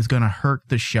ultimately is going to hurt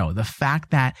the show. The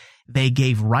fact that they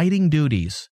gave writing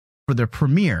duties for the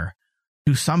premiere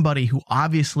to somebody who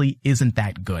obviously isn't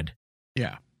that good.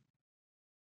 Yeah.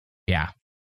 Yeah.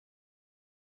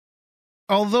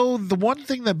 Although the one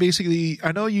thing that basically,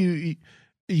 I know you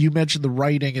mentioned the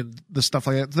writing and the stuff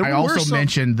like that. I also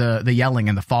mentioned the yelling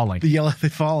and the falling.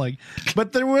 The falling.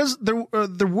 But there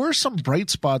were some bright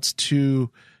spots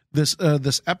to this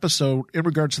episode in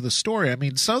regards to the story. I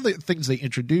mean, some of the things they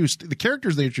introduced, the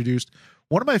characters they introduced,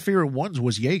 one of my favorite ones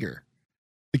was Jaeger.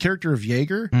 The character of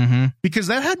Jaeger. Mm-hmm. Because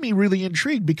that had me really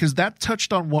intrigued because that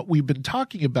touched on what we've been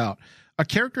talking about. A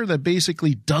character that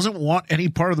basically doesn't want any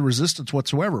part of the resistance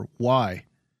whatsoever. Why?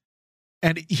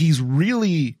 And he's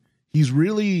really,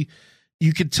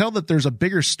 you can tell that there's a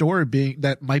bigger story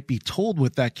that might be told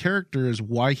with that character is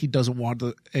why he doesn't want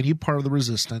any part of the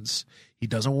resistance.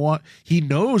 He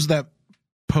knows that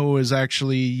Poe is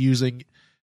actually using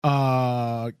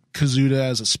Kazuda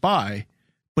as a spy,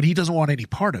 but he doesn't want any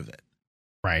part of it.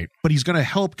 Right. But he's going to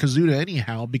help Kazuda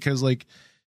anyhow because like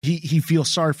he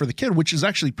feels sorry for the kid, which is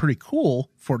actually pretty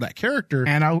cool for that character.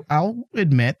 And I'll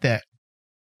admit that,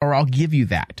 or I'll give you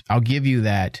that.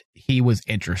 He was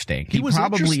interesting. He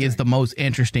probably is the most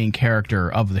interesting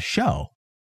character of the show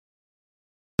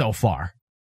so far,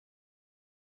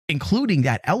 including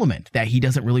that element that he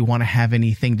doesn't really want to have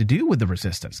anything to do with the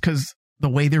resistance because the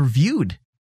way they're viewed.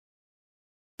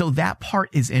 So that part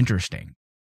is interesting.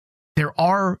 There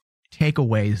are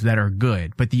takeaways that are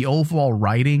good, but the overall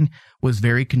writing was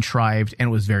very contrived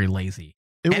and was very lazy.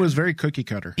 It was very cookie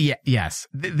cutter. Yeah, yes.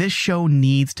 This show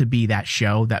needs to be that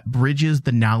show that bridges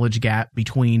the knowledge gap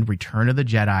between Return of the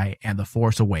Jedi and The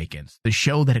Force Awakens. The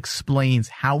show that explains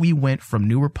how we went from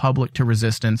New Republic to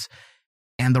Resistance.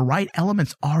 And the right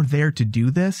elements are there to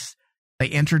do this. They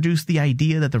introduce the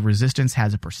idea that the Resistance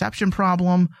has a perception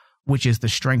problem, which is the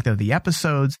strength of the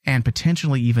episodes and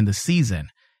potentially even the season.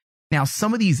 Now,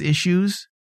 some of these issues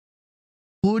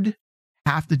could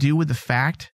have to do with the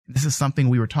fact, this is something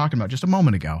we were talking about just a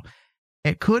moment ago,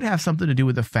 it could have something to do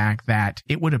with the fact that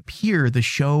it would appear the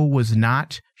show was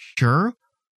not sure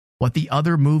what the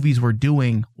other movies were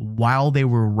doing while they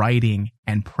were writing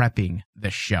and prepping the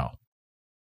show.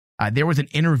 There was an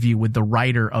interview with the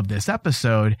writer of this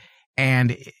episode,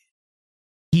 and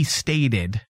he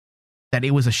stated that it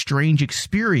was a strange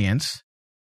experience.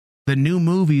 The new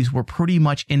movies were pretty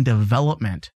much in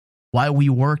development while we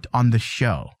worked on the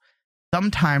show.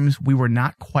 Sometimes we were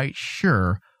not quite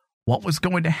sure what was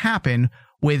going to happen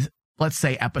with, let's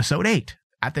say, episode 8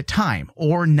 at the time,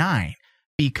 or 9,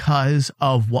 because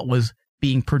of what was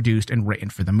being produced and written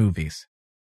for the movies.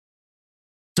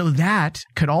 So that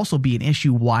could also be an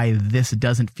issue why this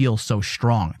doesn't feel so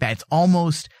strong. That it's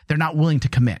almost, they're not willing to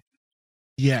commit.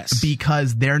 Yes.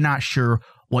 Because they're not sure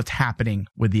what's happening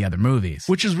with the other movies.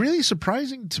 Which is really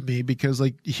surprising to me because,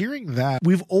 like, hearing that,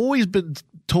 we've always been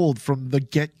told from the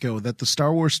get-go that the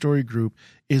Star Wars Story Group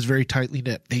is very tightly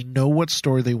knit. They know what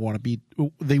story they want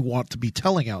to be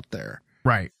telling out there.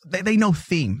 Right. They know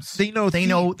themes. They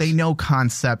know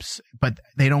concepts, but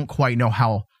they don't quite know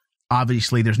how.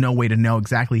 Obviously, there's no way to know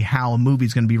exactly how a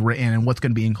movie's going to be written and what's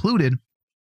going to be included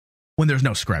when there's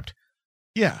no script.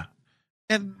 Yeah.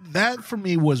 And that for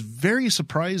me was very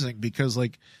surprising because,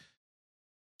 like,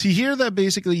 to hear that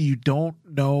basically you don't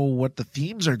know what the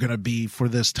themes are going to be for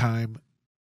this time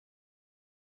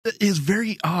is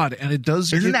very odd. And it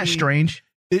does. Isn't that strange?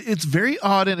 It's very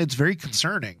odd and it's very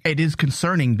concerning. It is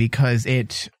concerning because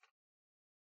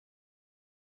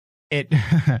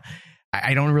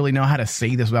I don't really know how to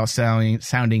say this without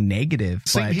sounding negative.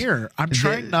 Same but here. I'm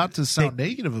trying not to sound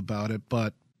negative about it,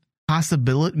 but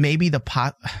possibility, maybe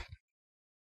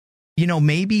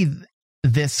maybe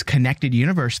this connected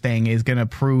universe thing is going to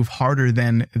prove harder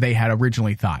than they had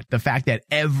originally thought. The fact that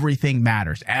everything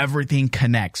matters, everything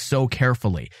connects so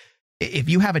carefully. If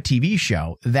you have a TV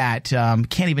show that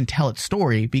can't even tell its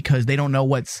story because they don't know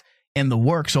what's in the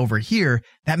works over here,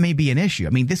 that may be an issue. I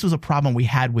mean, this was a problem we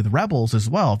had with Rebels as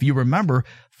well. If you remember,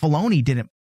 Filoni didn't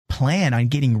plan on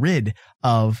getting rid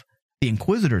of the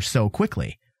Inquisitors so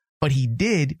quickly, but he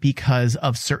did because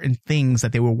of certain things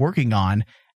that they were working on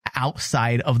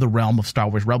outside of the realm of Star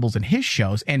Wars Rebels and his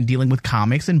shows and dealing with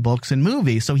comics and books and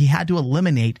movies. So he had to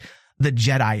eliminate the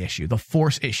Jedi issue, the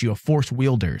Force issue of Force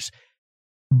wielders.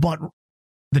 But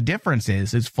the difference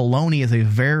is Filoni is a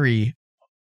very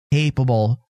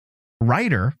capable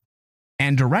writer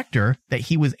and director that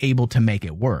he was able to make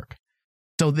it work.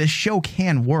 So this show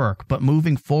can work, but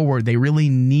moving forward, they really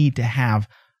need to have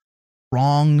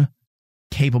strong,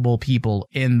 capable people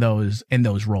in those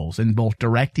roles, in both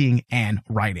directing and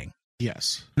writing.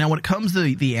 Yes. Now, when it comes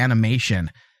to the animation,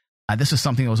 this is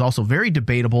something that was also very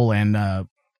debatable and a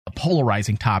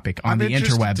polarizing topic on the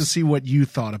interwebs. To see what you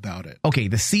thought about it. Okay,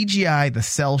 the CGI, the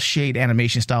cell shade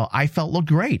animation style, I felt looked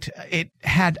great.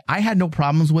 I had no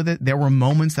problems with it. There were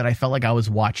moments that I felt like I was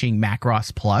watching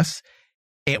Macross Plus.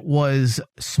 It was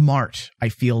smart, I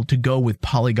feel, to go with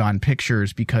Polygon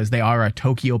Pictures because they are a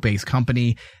Tokyo-based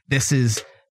company. This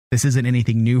isn't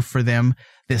anything new for them,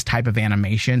 this type of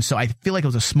animation. So I feel like it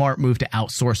was a smart move to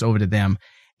outsource over to them.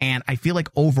 And I feel like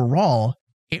overall,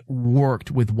 it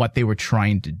worked with what they were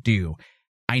trying to do.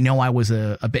 I know I was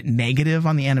a bit negative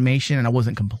on the animation and I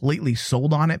wasn't completely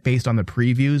sold on it based on the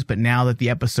previews, but now that the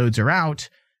episodes are out,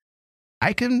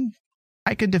 I can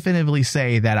definitively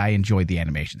say that I enjoyed the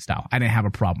animation style. I didn't have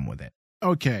a problem with it.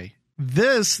 Okay.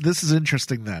 This is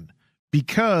interesting then,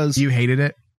 because you hated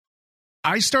it.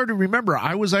 I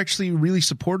was actually really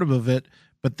supportive of it,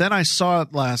 but then I saw it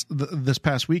this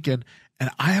past weekend, and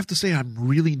I have to say I'm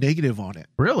really negative on it.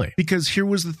 Really? Because here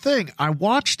was the thing. I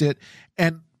watched it,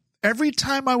 and every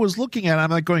time I was looking at it,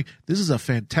 I'm like going, this is a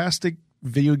fantastic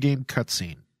video game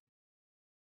cutscene.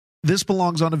 This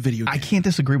belongs on a video game. I can't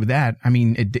disagree with that. I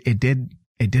mean, it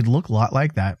did look a lot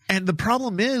like that. And the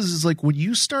problem is like when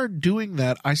you start doing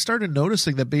that, I started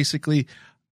noticing that basically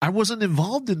I wasn't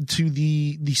involved into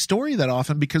the story that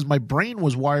often because my brain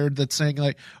was wired that's saying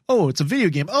like, oh, it's a video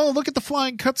game. Oh, look at the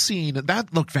flying cutscene.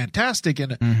 That looked fantastic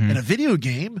in a video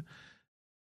game.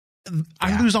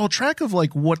 I lose all track of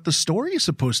like what the story is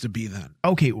supposed to be then.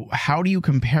 Okay, how do you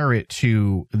compare it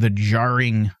to the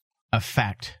jarring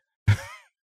effect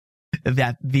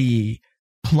that the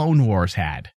Clone Wars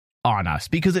had on us?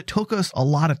 Because it took us a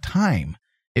lot of time.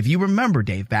 If you remember,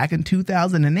 Dave, back in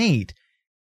 2008,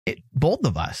 both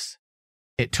of us,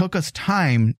 it took us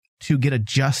time to get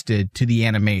adjusted to the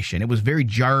animation. It was very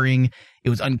jarring. It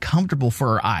was uncomfortable for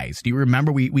our eyes. Do you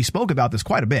remember? We spoke about this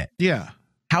quite a bit. Yeah.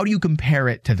 How do you compare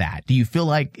it to that? Do you feel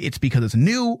like it's because it's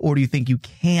new, or do you think you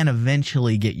can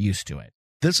eventually get used to it?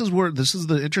 This is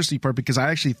the interesting part, because I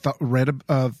actually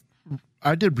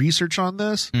I did research on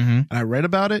this and I read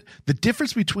about it. The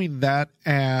difference between that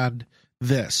and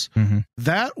this. Mm-hmm.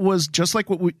 That was just like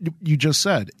what you just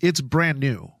said. It's brand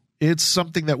new. It's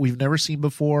something that we've never seen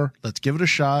before. Let's give it a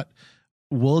shot.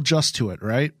 We'll adjust to it,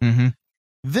 right? Mm-hmm.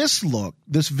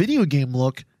 This video game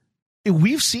look,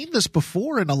 we've seen this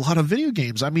before in a lot of video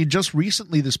games. I mean, just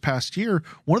recently this past year,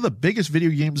 one of the biggest video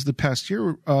games the past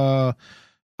year,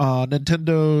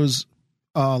 Nintendo's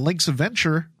Link's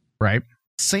Adventure. Right.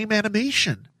 Same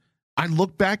animation. I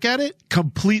look back at it,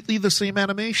 completely the same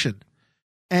animation.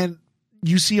 And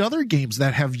you see other games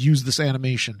that have used this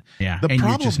animation. Yeah. The and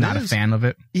problem you're just not a fan of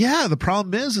it. Yeah. The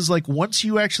problem is like once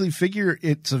you actually figure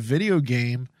it's a video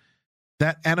game,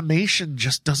 that animation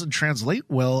just doesn't translate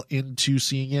well into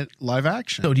seeing it live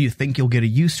action. So do you think you'll get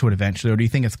used to it eventually, or do you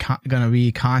think it's going to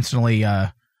be constantly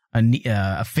a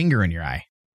finger in your eye?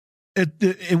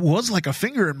 It was like a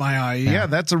finger in my eye. Yeah,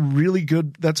 that's a really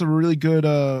good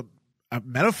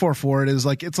metaphor for it. Is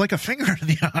like it's like a finger in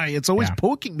the eye. It's always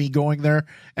poking me, going there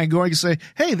and going to say,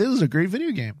 "Hey, this is a great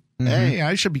video game. Mm-hmm. Hey,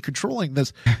 I should be controlling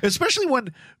this." Especially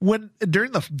when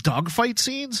during the dogfight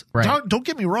scenes. Right. Don't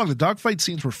get me wrong, the dogfight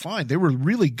scenes were fine. They were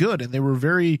really good, and they were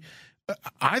very.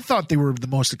 I thought they were the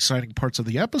most exciting parts of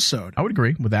the episode. I would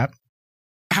agree with that.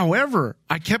 However,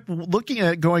 I kept looking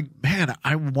at it, going, "Man,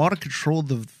 I want to control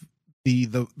the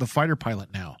fighter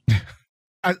pilot now."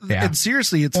 And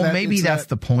seriously, maybe that's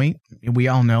the point. We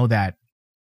all know that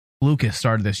Lucas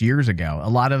started this years ago. A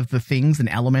lot of the things and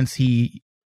elements he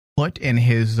put in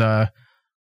his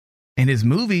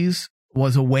movies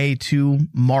was a way to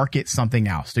market something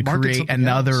else, to create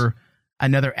another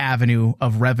avenue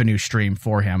of revenue stream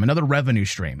for him, another revenue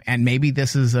stream. And maybe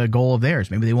this is a goal of theirs.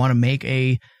 Maybe they want to make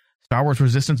a Star Wars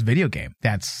Resistance video game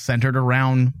that's centered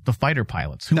around the fighter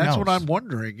pilots. Who knows? That's what I'm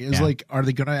wondering is like, are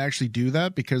they going to actually do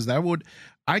that? Because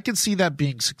I could see that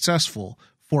being successful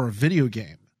for a video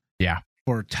game. Yeah.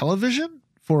 For television,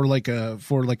 for like a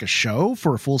show,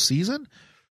 for a full season.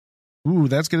 Ooh,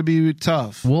 that's going to be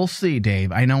tough. We'll see,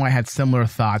 Dave. I know I had similar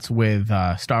thoughts with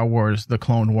Star Wars, The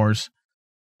Clone Wars.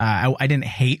 I didn't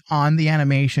hate on the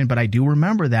animation, but I do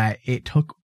remember that it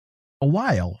took a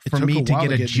while for me to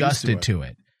get adjusted to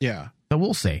it. Yeah. So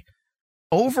we'll see.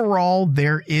 Overall,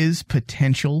 there is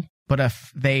potential, but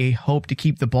if they hope to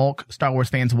keep the bulk Star Wars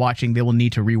fans watching, they will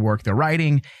need to rework their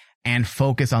writing and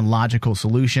focus on logical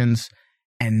solutions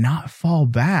and not fall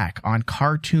back on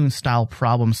cartoon-style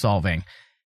problem solving.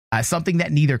 Something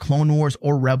that neither Clone Wars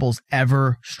or Rebels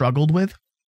ever struggled with.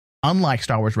 Unlike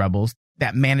Star Wars Rebels,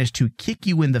 that managed to kick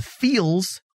you in the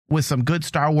feels with some good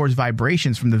Star Wars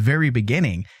vibrations from the very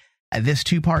beginning. This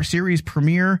two-part series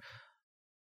premiere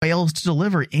fails to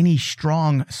deliver any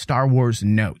strong Star Wars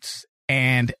notes.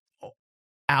 And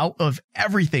out of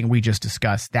everything we just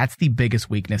discussed, that's the biggest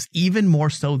weakness, even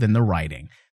more so than the writing.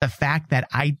 The fact that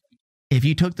if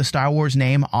you took the Star Wars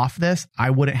name off this, I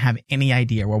wouldn't have any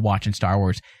idea we're watching Star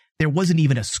Wars. There wasn't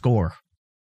even a score.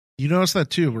 You noticed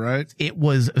that too, right? It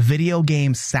was video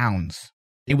game sounds.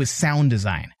 It was sound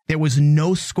design. There was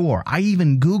no score. I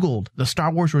even Googled the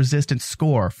Star Wars Resistance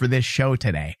score for this show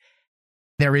today.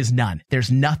 There is none.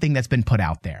 There's nothing that's been put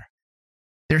out there.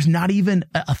 There's not even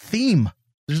a theme.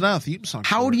 There's not a theme song.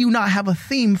 How do you not have a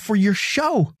theme for your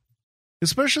show?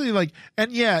 Especially like,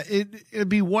 and yeah, it'd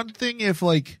be one thing if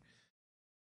like,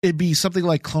 it'd be something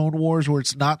like Clone Wars where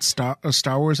it's not Star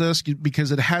Wars-esque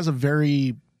because it has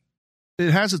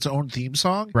its own theme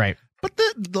song. Right. But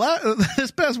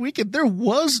this past weekend, there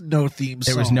was no theme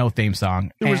song. There was no theme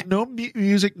song. There was no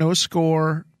music, no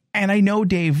score. And I know,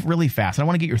 Dave, really fast, I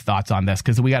want to get your thoughts on this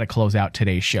because we got to close out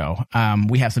today's show.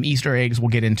 We have some Easter eggs we'll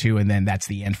get into, and then that's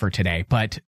the end for today.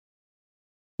 But,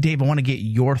 Dave, I want to get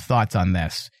your thoughts on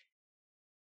this.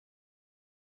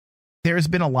 There's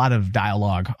been a lot of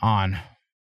dialogue on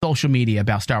social media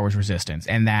about Star Wars Resistance,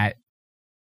 and that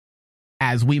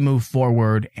as we move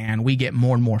forward and we get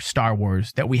more and more Star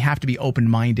Wars, that we have to be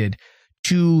open-minded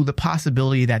to the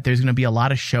possibility that there's going to be a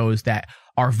lot of shows that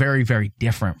are very, very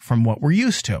different from what we're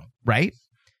used to, right?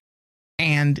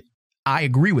 And I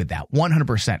agree with that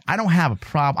 100%. I don't have a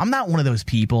problem. I'm not one of those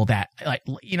people that, like,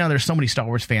 you know, there's so many Star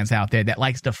Wars fans out there that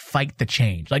likes to fight the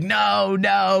change. Like,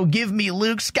 no, give me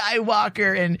Luke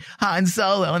Skywalker and Han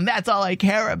Solo, and that's all I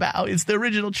care about. It's the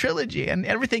original trilogy, and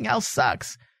everything else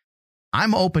sucks.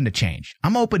 I'm open to change.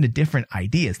 I'm open to different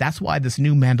ideas. That's why this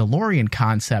new Mandalorian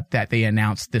concept that they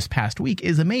announced this past week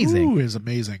is amazing. Ooh, is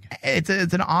amazing. It's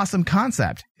an awesome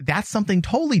concept. That's something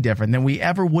totally different than we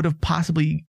ever would have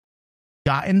possibly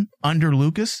gotten under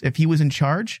Lucas if he was in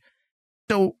charge.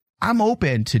 So I'm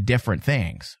open to different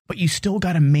things, but you still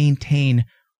got to maintain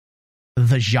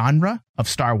the genre of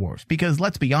Star Wars, because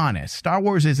let's be honest, Star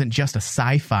Wars isn't just a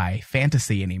sci-fi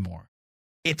fantasy anymore.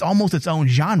 It's almost its own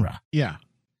genre. Yeah.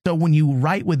 So when you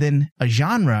write within a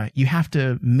genre, you have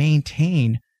to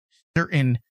maintain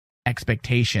certain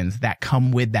expectations that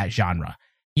come with that genre.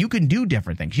 You can do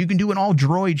different things. You can do an all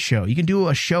droid show. You can do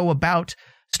a show about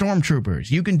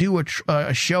stormtroopers. You can do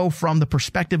a show from the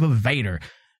perspective of Vader.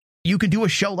 You can do a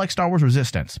show like Star Wars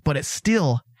Resistance, but it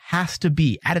still has to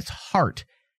be, at its heart,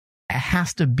 it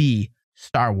has to be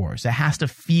Star Wars. It has to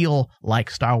feel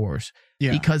like Star Wars.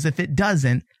 Yeah. Because if it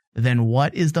doesn't, then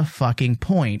what is the fucking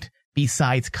point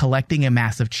besides collecting a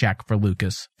massive check for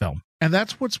Lucasfilm? And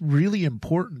that's what's really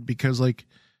important, because like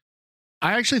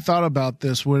I actually thought about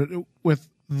this with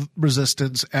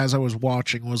Resistance as I was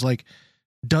watching, was like,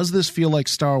 does this feel like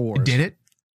Star Wars? Did it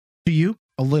to you?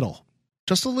 A little.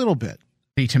 Just a little bit.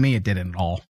 See, to me, it didn't at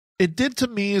all. It did to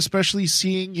me, especially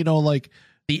seeing, like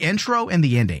the intro and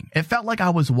the ending. It felt like I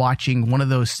was watching one of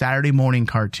those Saturday morning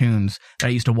cartoons that I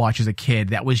used to watch as a kid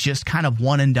that was just kind of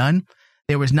one and done.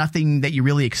 There was nothing that you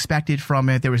really expected from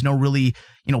it. There was no really,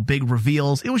 big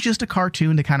reveals. It was just a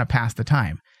cartoon to kind of pass the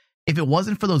time. If it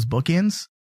wasn't for those bookends,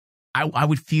 I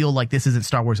would feel like this isn't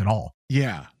Star Wars at all.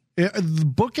 Yeah. The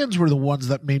bookends were the ones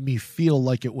that made me feel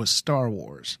like it was Star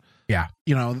Wars. Yeah.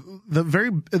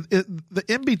 The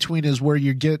in-between is where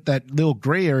you get that little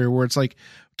gray area where it's like,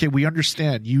 okay, we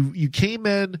understand. You came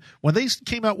in, when they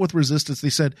came out with Resistance, they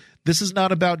said, this is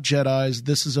not about Jedis,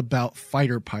 this is about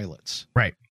fighter pilots.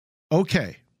 Right.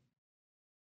 Okay.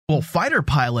 Well, fighter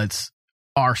pilots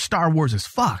are Star Wars as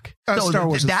fuck. So Star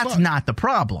Wars that's not the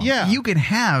problem. Yeah. You can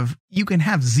have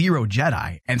zero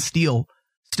Jedi and still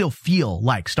feel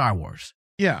like Star Wars.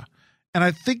 Yeah. And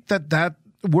I think that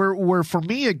where for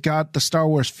me it got the Star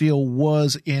Wars feel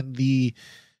was in the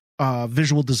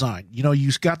visual design.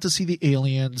 You got to see the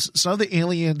aliens. Some of the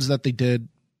aliens that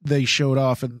they showed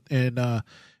off and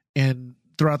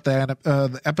throughout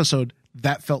the episode,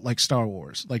 that felt like Star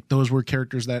Wars. Like those were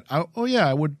characters that I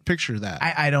would picture that.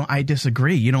 I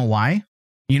disagree. You know why?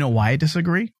 You know why I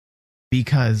disagree?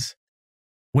 Because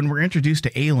when we're introduced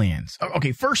to aliens,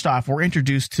 okay, first off, we're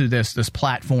introduced to this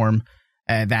platform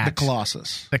the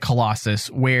Colossus,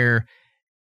 where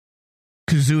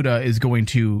Kazuda is going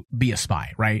to be a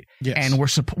spy, right? Yes. And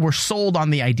we're sold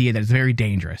on the idea that it's very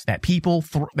dangerous, that people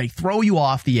they throw you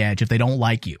off the edge if they don't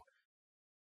like you,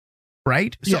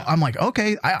 right? So yeah. I'm like,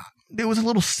 okay, it was a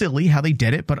little silly how they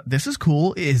did it, but this is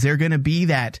cool. Is there going to be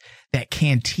that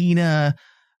cantina,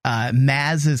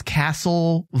 Maz's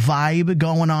castle vibe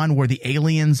going on where the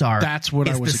aliens are? That's what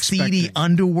I was expecting. Seedy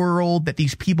underworld, that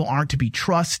these people aren't to be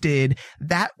trusted.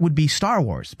 That would be Star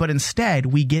Wars. But instead,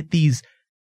 we get these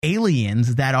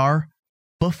aliens that are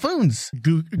buffoons.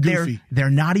 Goofy. They're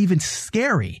not even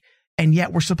scary. And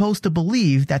yet we're supposed to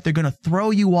believe that they're going to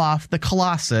throw you off the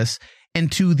Colossus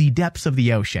into the depths of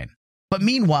the ocean. But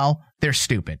meanwhile, they're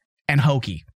stupid and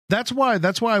hokey. That's why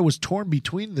I was torn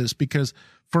between this, because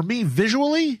for me,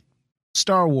 visually,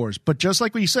 Star Wars. But just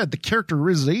like what you said, the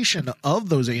characterization of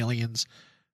those aliens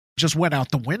just went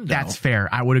out the window. That's fair.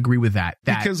 I would agree with that.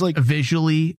 Because like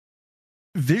visually,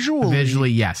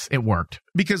 yes, it worked.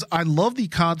 Because I love the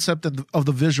concept of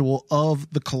the visual of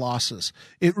the Colossus.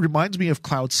 It reminds me of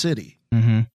Cloud City.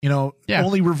 Mm-hmm.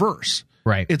 Only reverse.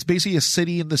 Right. It's basically a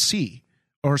city in the sea,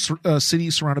 or a city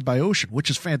surrounded by ocean,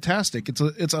 which is fantastic.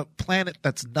 It's a planet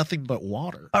that's nothing but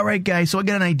water. All right, guys. So I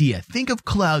got an idea. Think of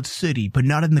Cloud City, but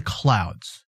not in the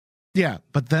clouds. Yeah,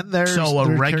 but then there's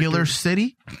a regular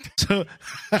city. So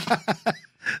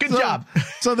good job.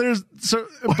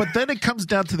 But then it comes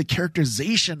down to the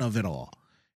characterization of it all,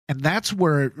 and that's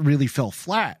where it really fell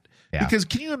flat. Yeah. Because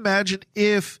can you imagine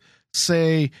if,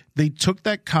 say, they took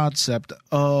that concept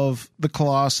of the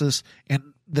Colossus and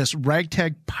this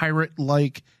ragtag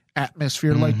pirate-like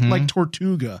atmosphere, like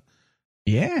Tortuga,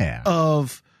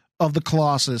 of the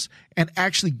Colossus, and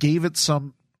actually gave it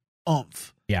some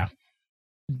oomph. Yeah.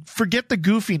 Forget the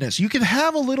goofiness. You can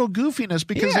have a little goofiness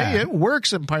because hey, it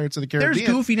works in Pirates of the Caribbean. There's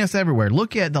goofiness everywhere.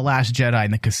 Look at The Last Jedi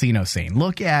in the casino scene.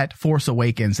 Look at Force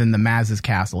Awakens in the Maz's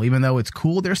castle. Even though it's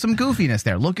cool, there's some goofiness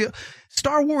there. Look at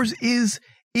Star Wars is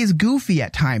goofy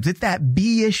at times. It's that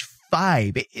B-ish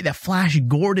vibe, that Flash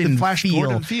Gordon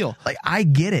feel. Like, I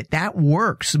get it. That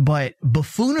works, but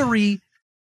buffoonery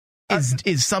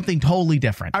is something totally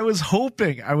different. I was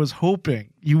hoping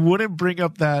you wouldn't bring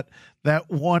up that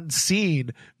one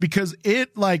scene, because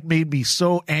it like made me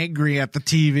so angry at the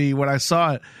TV when I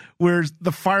saw it, where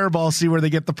the fireball scene where they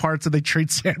get the parts and they trade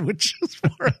sandwiches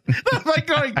for it. I'm like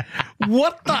going,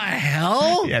 what the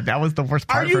hell? Yeah, that was the worst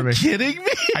part for me. Are you kidding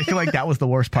me? I feel like that was the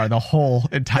worst part of the whole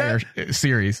entire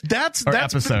series. That's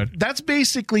episode. That's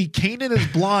basically Kanan is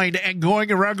blind and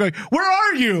going around going, where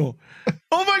are you?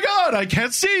 Oh my God, I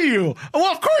can't see you.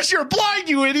 Well, of course you're blind,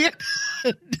 you idiot.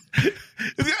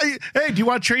 Hey, do you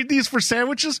want to trade these for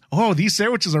sandwiches? Oh, these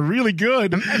sandwiches are really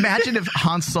good. Imagine if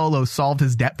Han Solo solved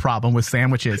his debt problem with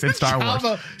sandwiches in Star Wars.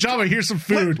 Jabba, here's some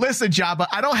food. Listen, Jabba,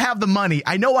 I don't have the money.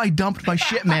 I know I dumped my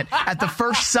shipment at the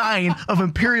first sign of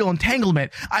Imperial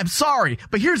entanglement. I'm sorry,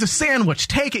 but here's a sandwich.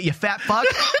 Take it, you fat fuck.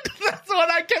 That's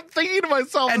what I kept thinking to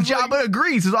myself. And Jabba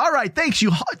agrees. Says, all right, thank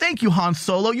you, Han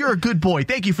Solo. You're a good boy.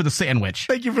 Thank you for the sandwich.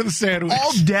 Thank you for the sandwich.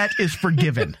 All debt is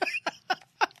forgiven.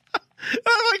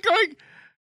 I'm like going...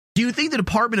 Do you think the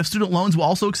Department of Student Loans will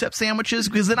also accept sandwiches?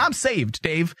 Because then I'm saved,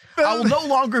 Dave. I will no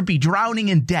longer be drowning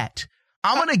in debt.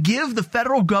 I'm going to give the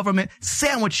federal government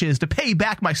sandwiches to pay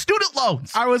back my student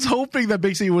loans. I was hoping that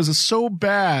basically it was so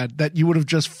bad that you would have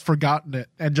just forgotten it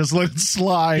and just let it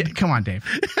slide. Yeah, come on, Dave.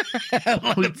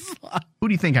 Who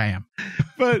do you think I am?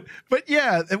 But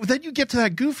yeah, then you get to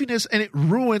that goofiness and it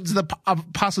ruins the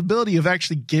possibility of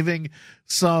actually giving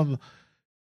some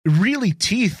really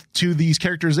teeth to these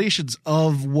characterizations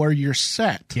of where you're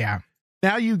set. Yeah.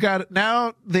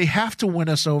 Now they have to win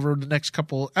us over the next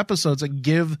couple episodes and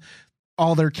give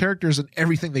all their characters and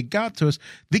everything they got to us.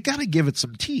 They got to give it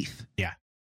some teeth. Yeah.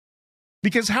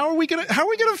 Because how are we gonna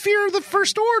fear the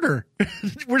First Order?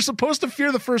 We're supposed to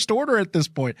fear the First Order at this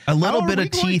point. A little bit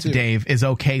of teeth, Dave, is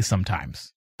okay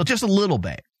sometimes. Just a little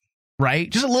bit, right?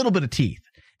 Just a little bit of teeth.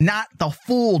 Not the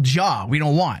full jaw we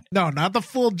don't want. No, not the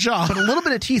full jaw. But a little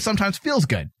bit of teeth sometimes feels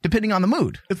good, depending on the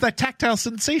mood. It's that tactile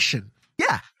sensation.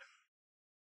 Yeah.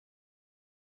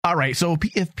 All right, so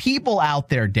if people out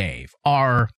there, Dave,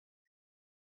 are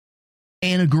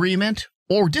in agreement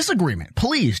or disagreement,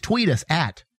 please tweet us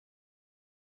at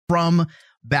From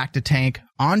Back to Tank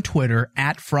on Twitter,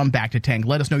 at From Back to Tank.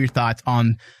 Let us know your thoughts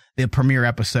on the premiere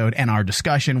episode and our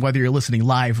discussion, whether you're listening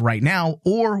live right now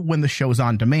or when the show's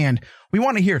on demand. We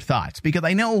want to hear thoughts because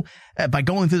I know by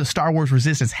going through the Star Wars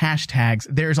Resistance hashtags,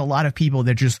 there's a lot of people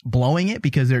that are just blowing it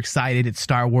because they're excited. It's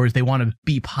Star Wars. They want to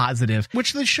be positive.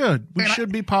 Which they should. We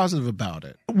should be positive about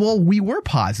it. Well, we were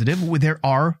positive.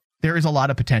 There is a lot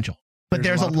of potential, but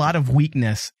there's a lot of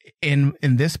weakness in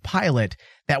this pilot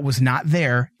that was not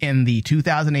there in the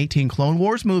 2018 Clone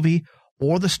Wars movie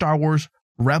or the Star Wars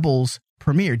Rebels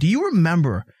premiere. Do you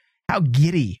remember how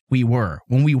giddy we were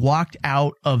when we walked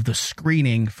out of the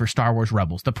screening for Star Wars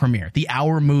Rebels, the premiere, the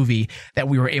hour movie that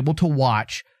we were able to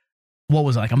watch, what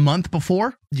was it, like a month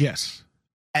before? Yes.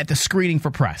 At the screening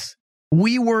for press.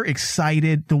 We were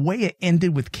excited. The way it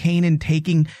ended with Kanan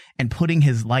taking and putting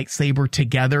his lightsaber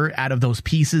together out of those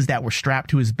pieces that were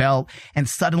strapped to his belt, and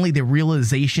suddenly the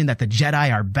realization that the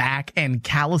Jedi are back, and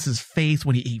Callus's face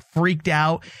when he freaked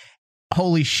out.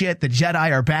 Holy shit, the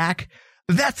Jedi are back.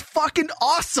 That's fucking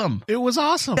awesome. It was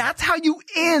awesome. That's how you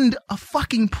end a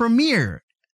fucking premiere.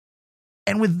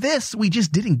 And with this, we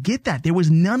just didn't get that. There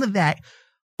was none of that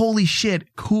holy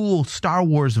shit, cool Star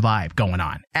Wars vibe going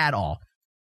on at all.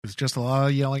 It's just a lot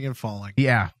of yelling and falling.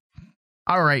 Yeah.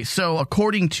 All right. So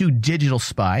according to Digital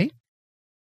Spy,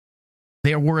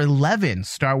 there were 11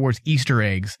 Star Wars Easter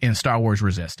eggs in Star Wars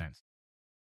Resistance.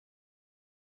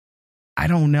 I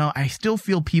don't know. I still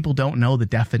feel people don't know the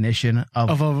definition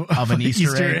of an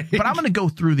Easter egg. But I'm going to go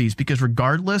through these because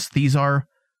regardless, these are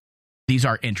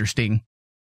interesting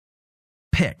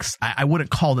picks. I wouldn't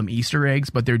call them Easter eggs,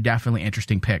 but they're definitely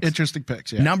interesting picks. Interesting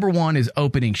picks, yeah. Number one is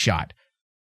opening shot.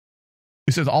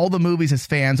 It says all the movies as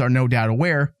fans are no doubt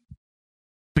aware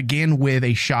begin with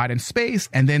a shot in space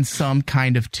and then some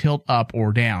kind of tilt up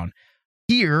or down.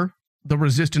 Here, the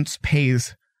Resistance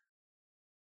pays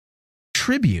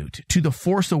tribute to The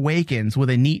Force Awakens with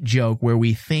a neat joke where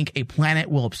we think a planet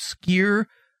will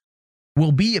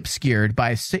be obscured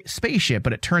by a spaceship,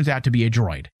 but it turns out to be a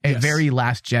droid. A very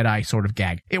Last Jedi sort of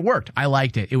gag. It worked. I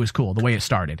liked it. It was cool the way it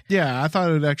started. Yeah, I thought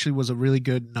it actually was a really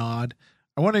good nod.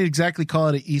 I wouldn't exactly call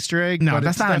it an Easter egg. No, but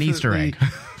that's not an Easter egg.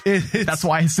 That's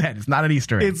why I said it's not an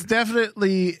Easter egg. It's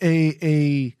definitely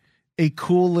a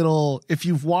cool little, if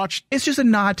you've watched. It's just a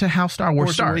nod to how Star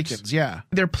Wars starts. Awakens, yeah.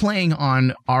 They're playing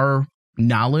on our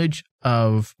knowledge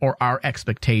of, or our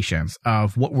expectations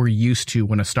of what we're used to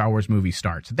when a Star Wars movie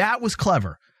starts. That was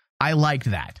clever. I liked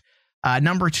that.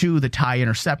 Number two, the TIE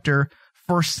Interceptor.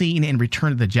 First seen in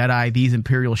Return of the Jedi, these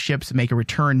Imperial ships make a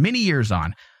return many years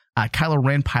on. Kylo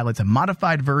Ren pilots a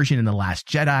modified version in The Last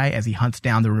Jedi as he hunts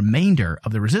down the remainder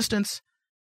of the Resistance.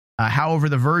 However,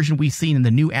 the version we've seen in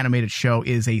the new animated show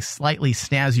is a slightly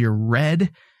snazzier red,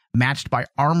 matched by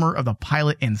armor of the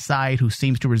pilot inside, who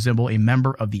seems to resemble a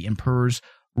member of the Emperor's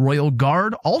Royal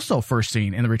Guard, also first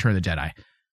seen in The Return of the Jedi.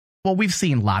 Well, we've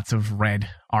seen lots of red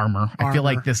armor. I feel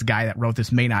like this guy that wrote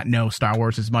this may not know Star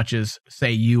Wars as much as,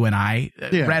 say, you and I.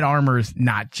 Yeah. Red armor is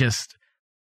not just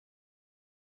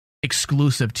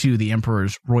exclusive to the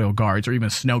Emperor's Royal Guards or even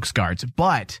Snoke's guards.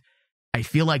 But I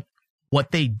feel like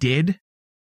what they did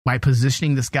by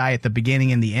positioning this guy at the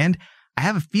beginning and the end, I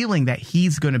have a feeling that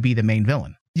he's going to be the main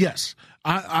villain. Yes.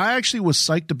 I actually was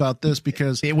psyched about this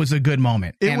because it was a good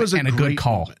moment. It was a good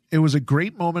call. Moment. It was a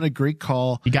great moment, a great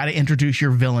call. You got to introduce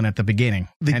your villain at the beginning.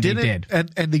 They did. And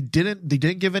they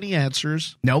didn't give any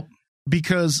answers. Nope.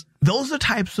 Because those are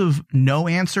types of no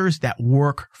answers that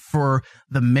work for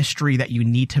the mystery that you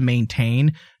need to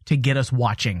maintain to get us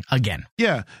watching again.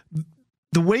 Yeah.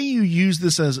 The way you use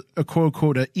this as a quote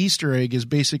unquote a Easter egg is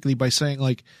basically by saying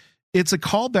like, it's a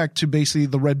callback to basically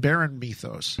the Red Baron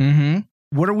mythos. Mm-hmm.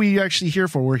 What are we actually here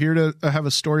for? We're here to have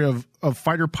a story of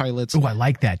fighter pilots. Oh, I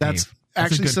like that, Dave. That's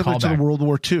actually similar to the World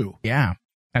War II. Yeah,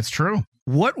 that's true.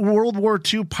 What World War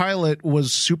II pilot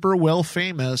was super well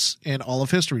famous in all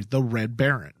of history? The Red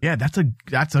Baron. Yeah, I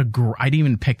didn't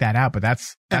even pick that out, but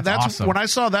that's awesome. When I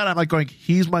saw that, I'm like going,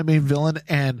 he's my main villain,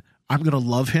 and I'm going to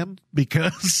love him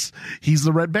because he's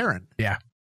the Red Baron. Yeah,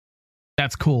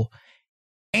 that's cool.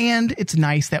 And it's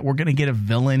nice that we're going to get a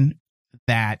villain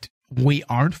that we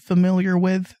aren't familiar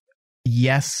with.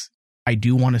 Yes, I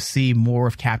do want to see more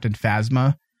of Captain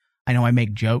Phasma. I know I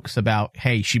make jokes about,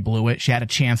 hey, she blew it. She had a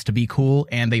chance to be cool,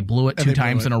 and they blew it two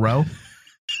times in a row.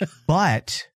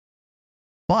 But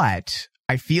I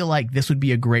feel like this would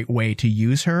be a great way to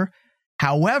use her.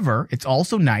 However, it's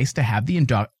also nice to have the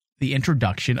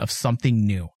introduction of something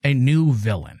new, a new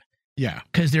villain. Yeah.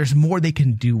 Because there's more they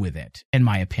can do with it, in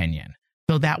my opinion.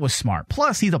 So that was smart.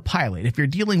 Plus, he's a pilot. If you're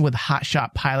dealing with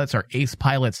hotshot pilots or ace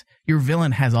pilots, your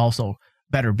villain has also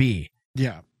better be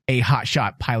a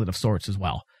hotshot pilot of sorts as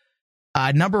well.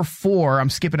 Number 4, I'm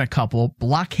skipping a couple.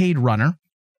 Blockade Runner.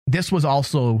 This was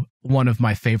also one of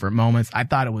my favorite moments. I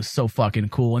thought it was so fucking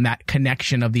cool. And that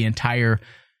connection of the entire,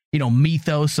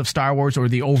 mythos of Star Wars or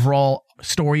the overall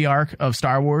story arc of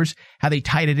Star Wars, how they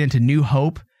tied it into New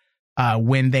Hope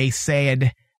when they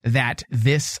said that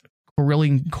this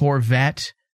Corellian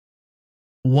Corvette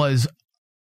was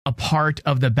a part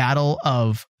of the Battle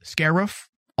of Scarif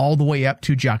all the way up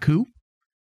to Jakku.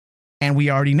 And we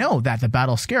already know that the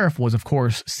Battle of Scarif was, of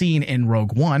course, seen in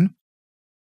Rogue One.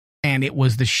 And it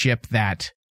was the ship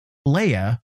that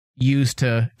Leia used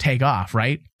to take off,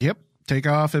 right? Yep. Take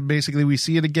off. And basically we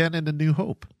see it again in A New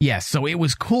Hope. Yes. So it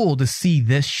was cool to see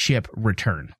this ship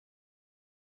return.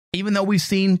 Even though we've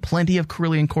seen plenty of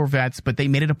Corellian Corvettes, but they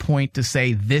made it a point to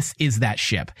say this is that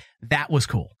ship. That was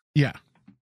cool. Yeah.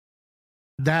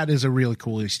 That is a really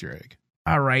cool Easter egg.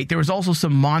 All right. There was also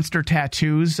some monster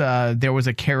tattoos. There was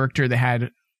a character that had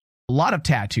a lot of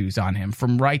tattoos on him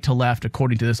from right to left,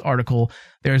 according to this article.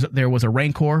 There was a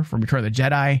Rancor from Return of the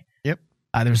Jedi. Yep.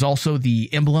 There's also the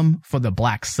emblem for the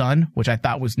Black Sun, which I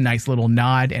thought was a nice little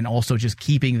nod, and also just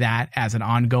keeping that as an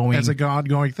ongoing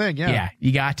thing. Yeah. Yeah,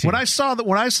 you got to. When I saw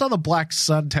the Black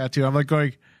Sun tattoo, I'm like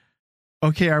going,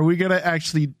 okay, are we going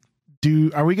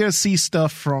to see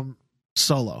stuff from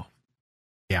Solo?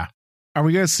 Yeah. Are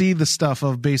we going to see the stuff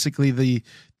of basically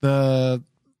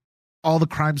all the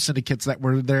crime syndicates that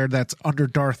were there that's under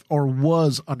Darth or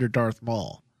was under Darth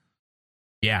Maul?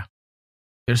 Yeah.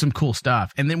 There's some cool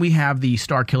stuff. And then we have the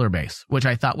Star Killer base, which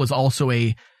I thought was also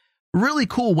a really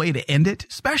cool way to end it.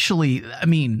 Especially,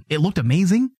 it looked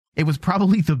amazing. It was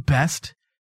probably the best.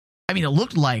 It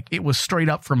looked like it was straight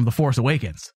up from The Force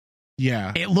Awakens.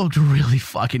 Yeah. It looked really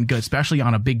fucking good, especially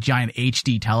on a big giant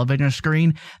HD television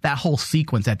screen. That whole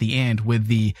sequence at the end with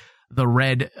the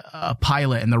red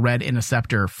pilot and the red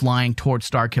interceptor flying towards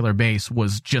Starkiller Base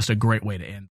was just a great way to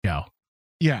end the show.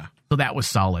 Yeah. So that was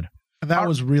solid. And that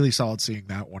was really solid seeing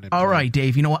that one. All right,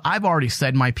 Dave. You know what? I've already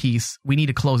said my piece. We need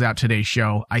to close out today's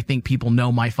show. I think people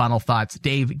know my final thoughts.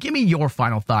 Dave, give me your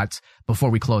final thoughts before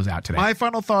we close out today. My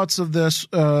final thoughts of this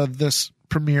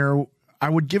premiere, I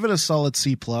would give it a solid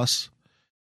C+.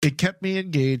 It kept me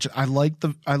engaged. I like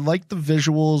the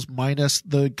visuals minus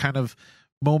the kind of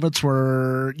moments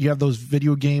where you have those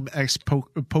video game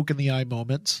poke in the eye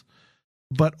moments.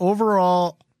 But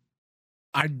overall,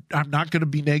 I'm not going to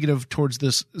be negative towards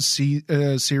this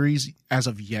series as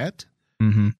of yet.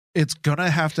 Mm-hmm. It's going to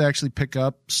have to actually pick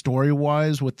up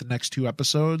story-wise with the next 2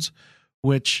 episodes,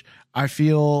 which I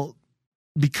feel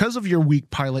because of your weak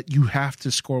pilot, you have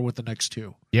to score with the next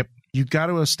 2. Yep. You got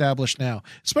to establish now,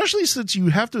 especially since you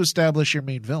have to establish your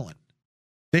main villain.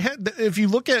 They had, if you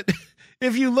look at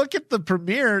the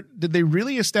premiere, did they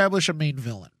really establish a main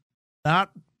villain?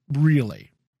 Not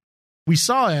really. We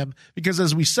saw him because,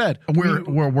 as we said,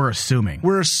 we're assuming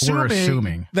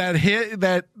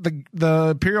that the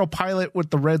Imperial pilot with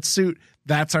the red suit,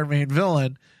 that's our main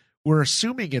villain. We're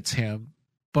assuming it's him,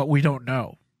 but we don't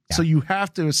know. Yeah. So you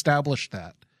have to establish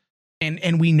that.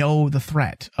 And we know the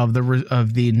threat of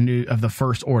the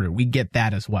First Order. We get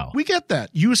that as well. We get that.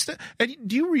 And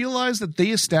do you realize that they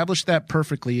established that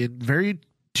perfectly in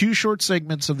two short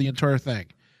segments of the entire thing?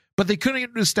 But they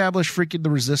couldn't establish freaking the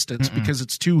Resistance because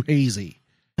it's too hazy.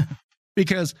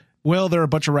 Because, well, they're a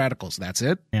bunch of radicals. That's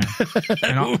it. Yeah.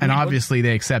 And obviously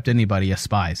they accept anybody as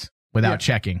spies without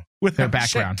checking their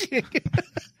background.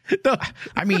 No.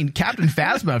 I mean, Captain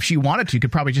Phasma, if she wanted to, could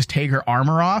probably just take her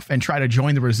armor off and try to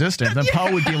join the Resistance. Then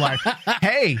Poe would be like,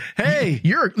 hey,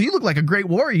 you look like a great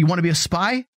warrior. You want to be a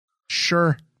spy?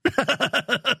 Sure.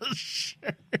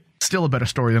 Still a better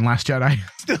story than Last Jedi.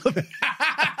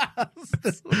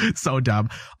 So dumb.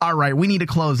 All right, we need to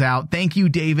close out. Thank you,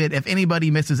 David. If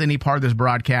anybody misses any part of this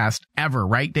broadcast ever,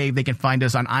 right, Dave, they can find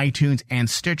us on iTunes and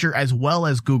Stitcher as well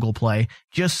as Google Play.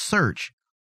 Just search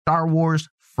Star Wars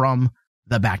From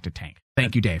the Back to Tank.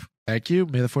 Thank you, Dave. Thank you.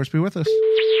 May the Force be with us.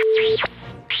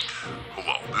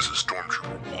 Hello, this is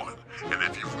Stormtrooper 1, and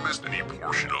if you've missed any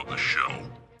portion of the show,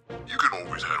 you can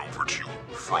always head over to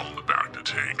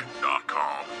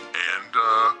FromTheBackToTank.com and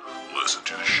listen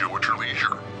to the show at your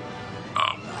leisure.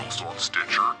 We're also on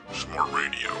Stitcher, Smart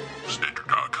Radio,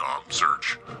 Stitcher.com,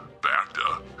 search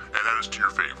BACTA, and add us to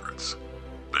your favorites.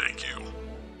 Thank you,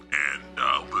 and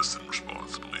listen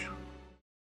responsibly.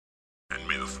 And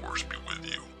may the Force be with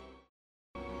you.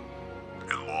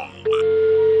 And long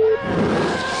live.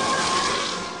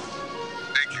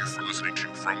 Thank you for listening to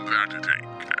From the Back to Tank.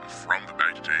 And From the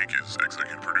Back to Tank is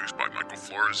executive produced by Michael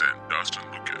Flores and Dustin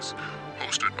Lucas.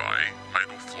 Hosted by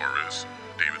Michael Flores,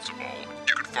 David Zabal.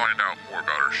 You can find out more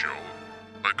about our show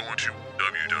by going to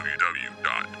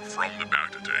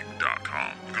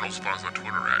www.FromTheBackToTank.com. You can also find us on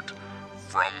Twitter at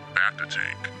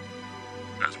FromBackToTank,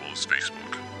 as well as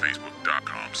Facebook,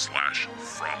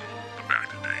 facebook.com/FromTheBackToTank.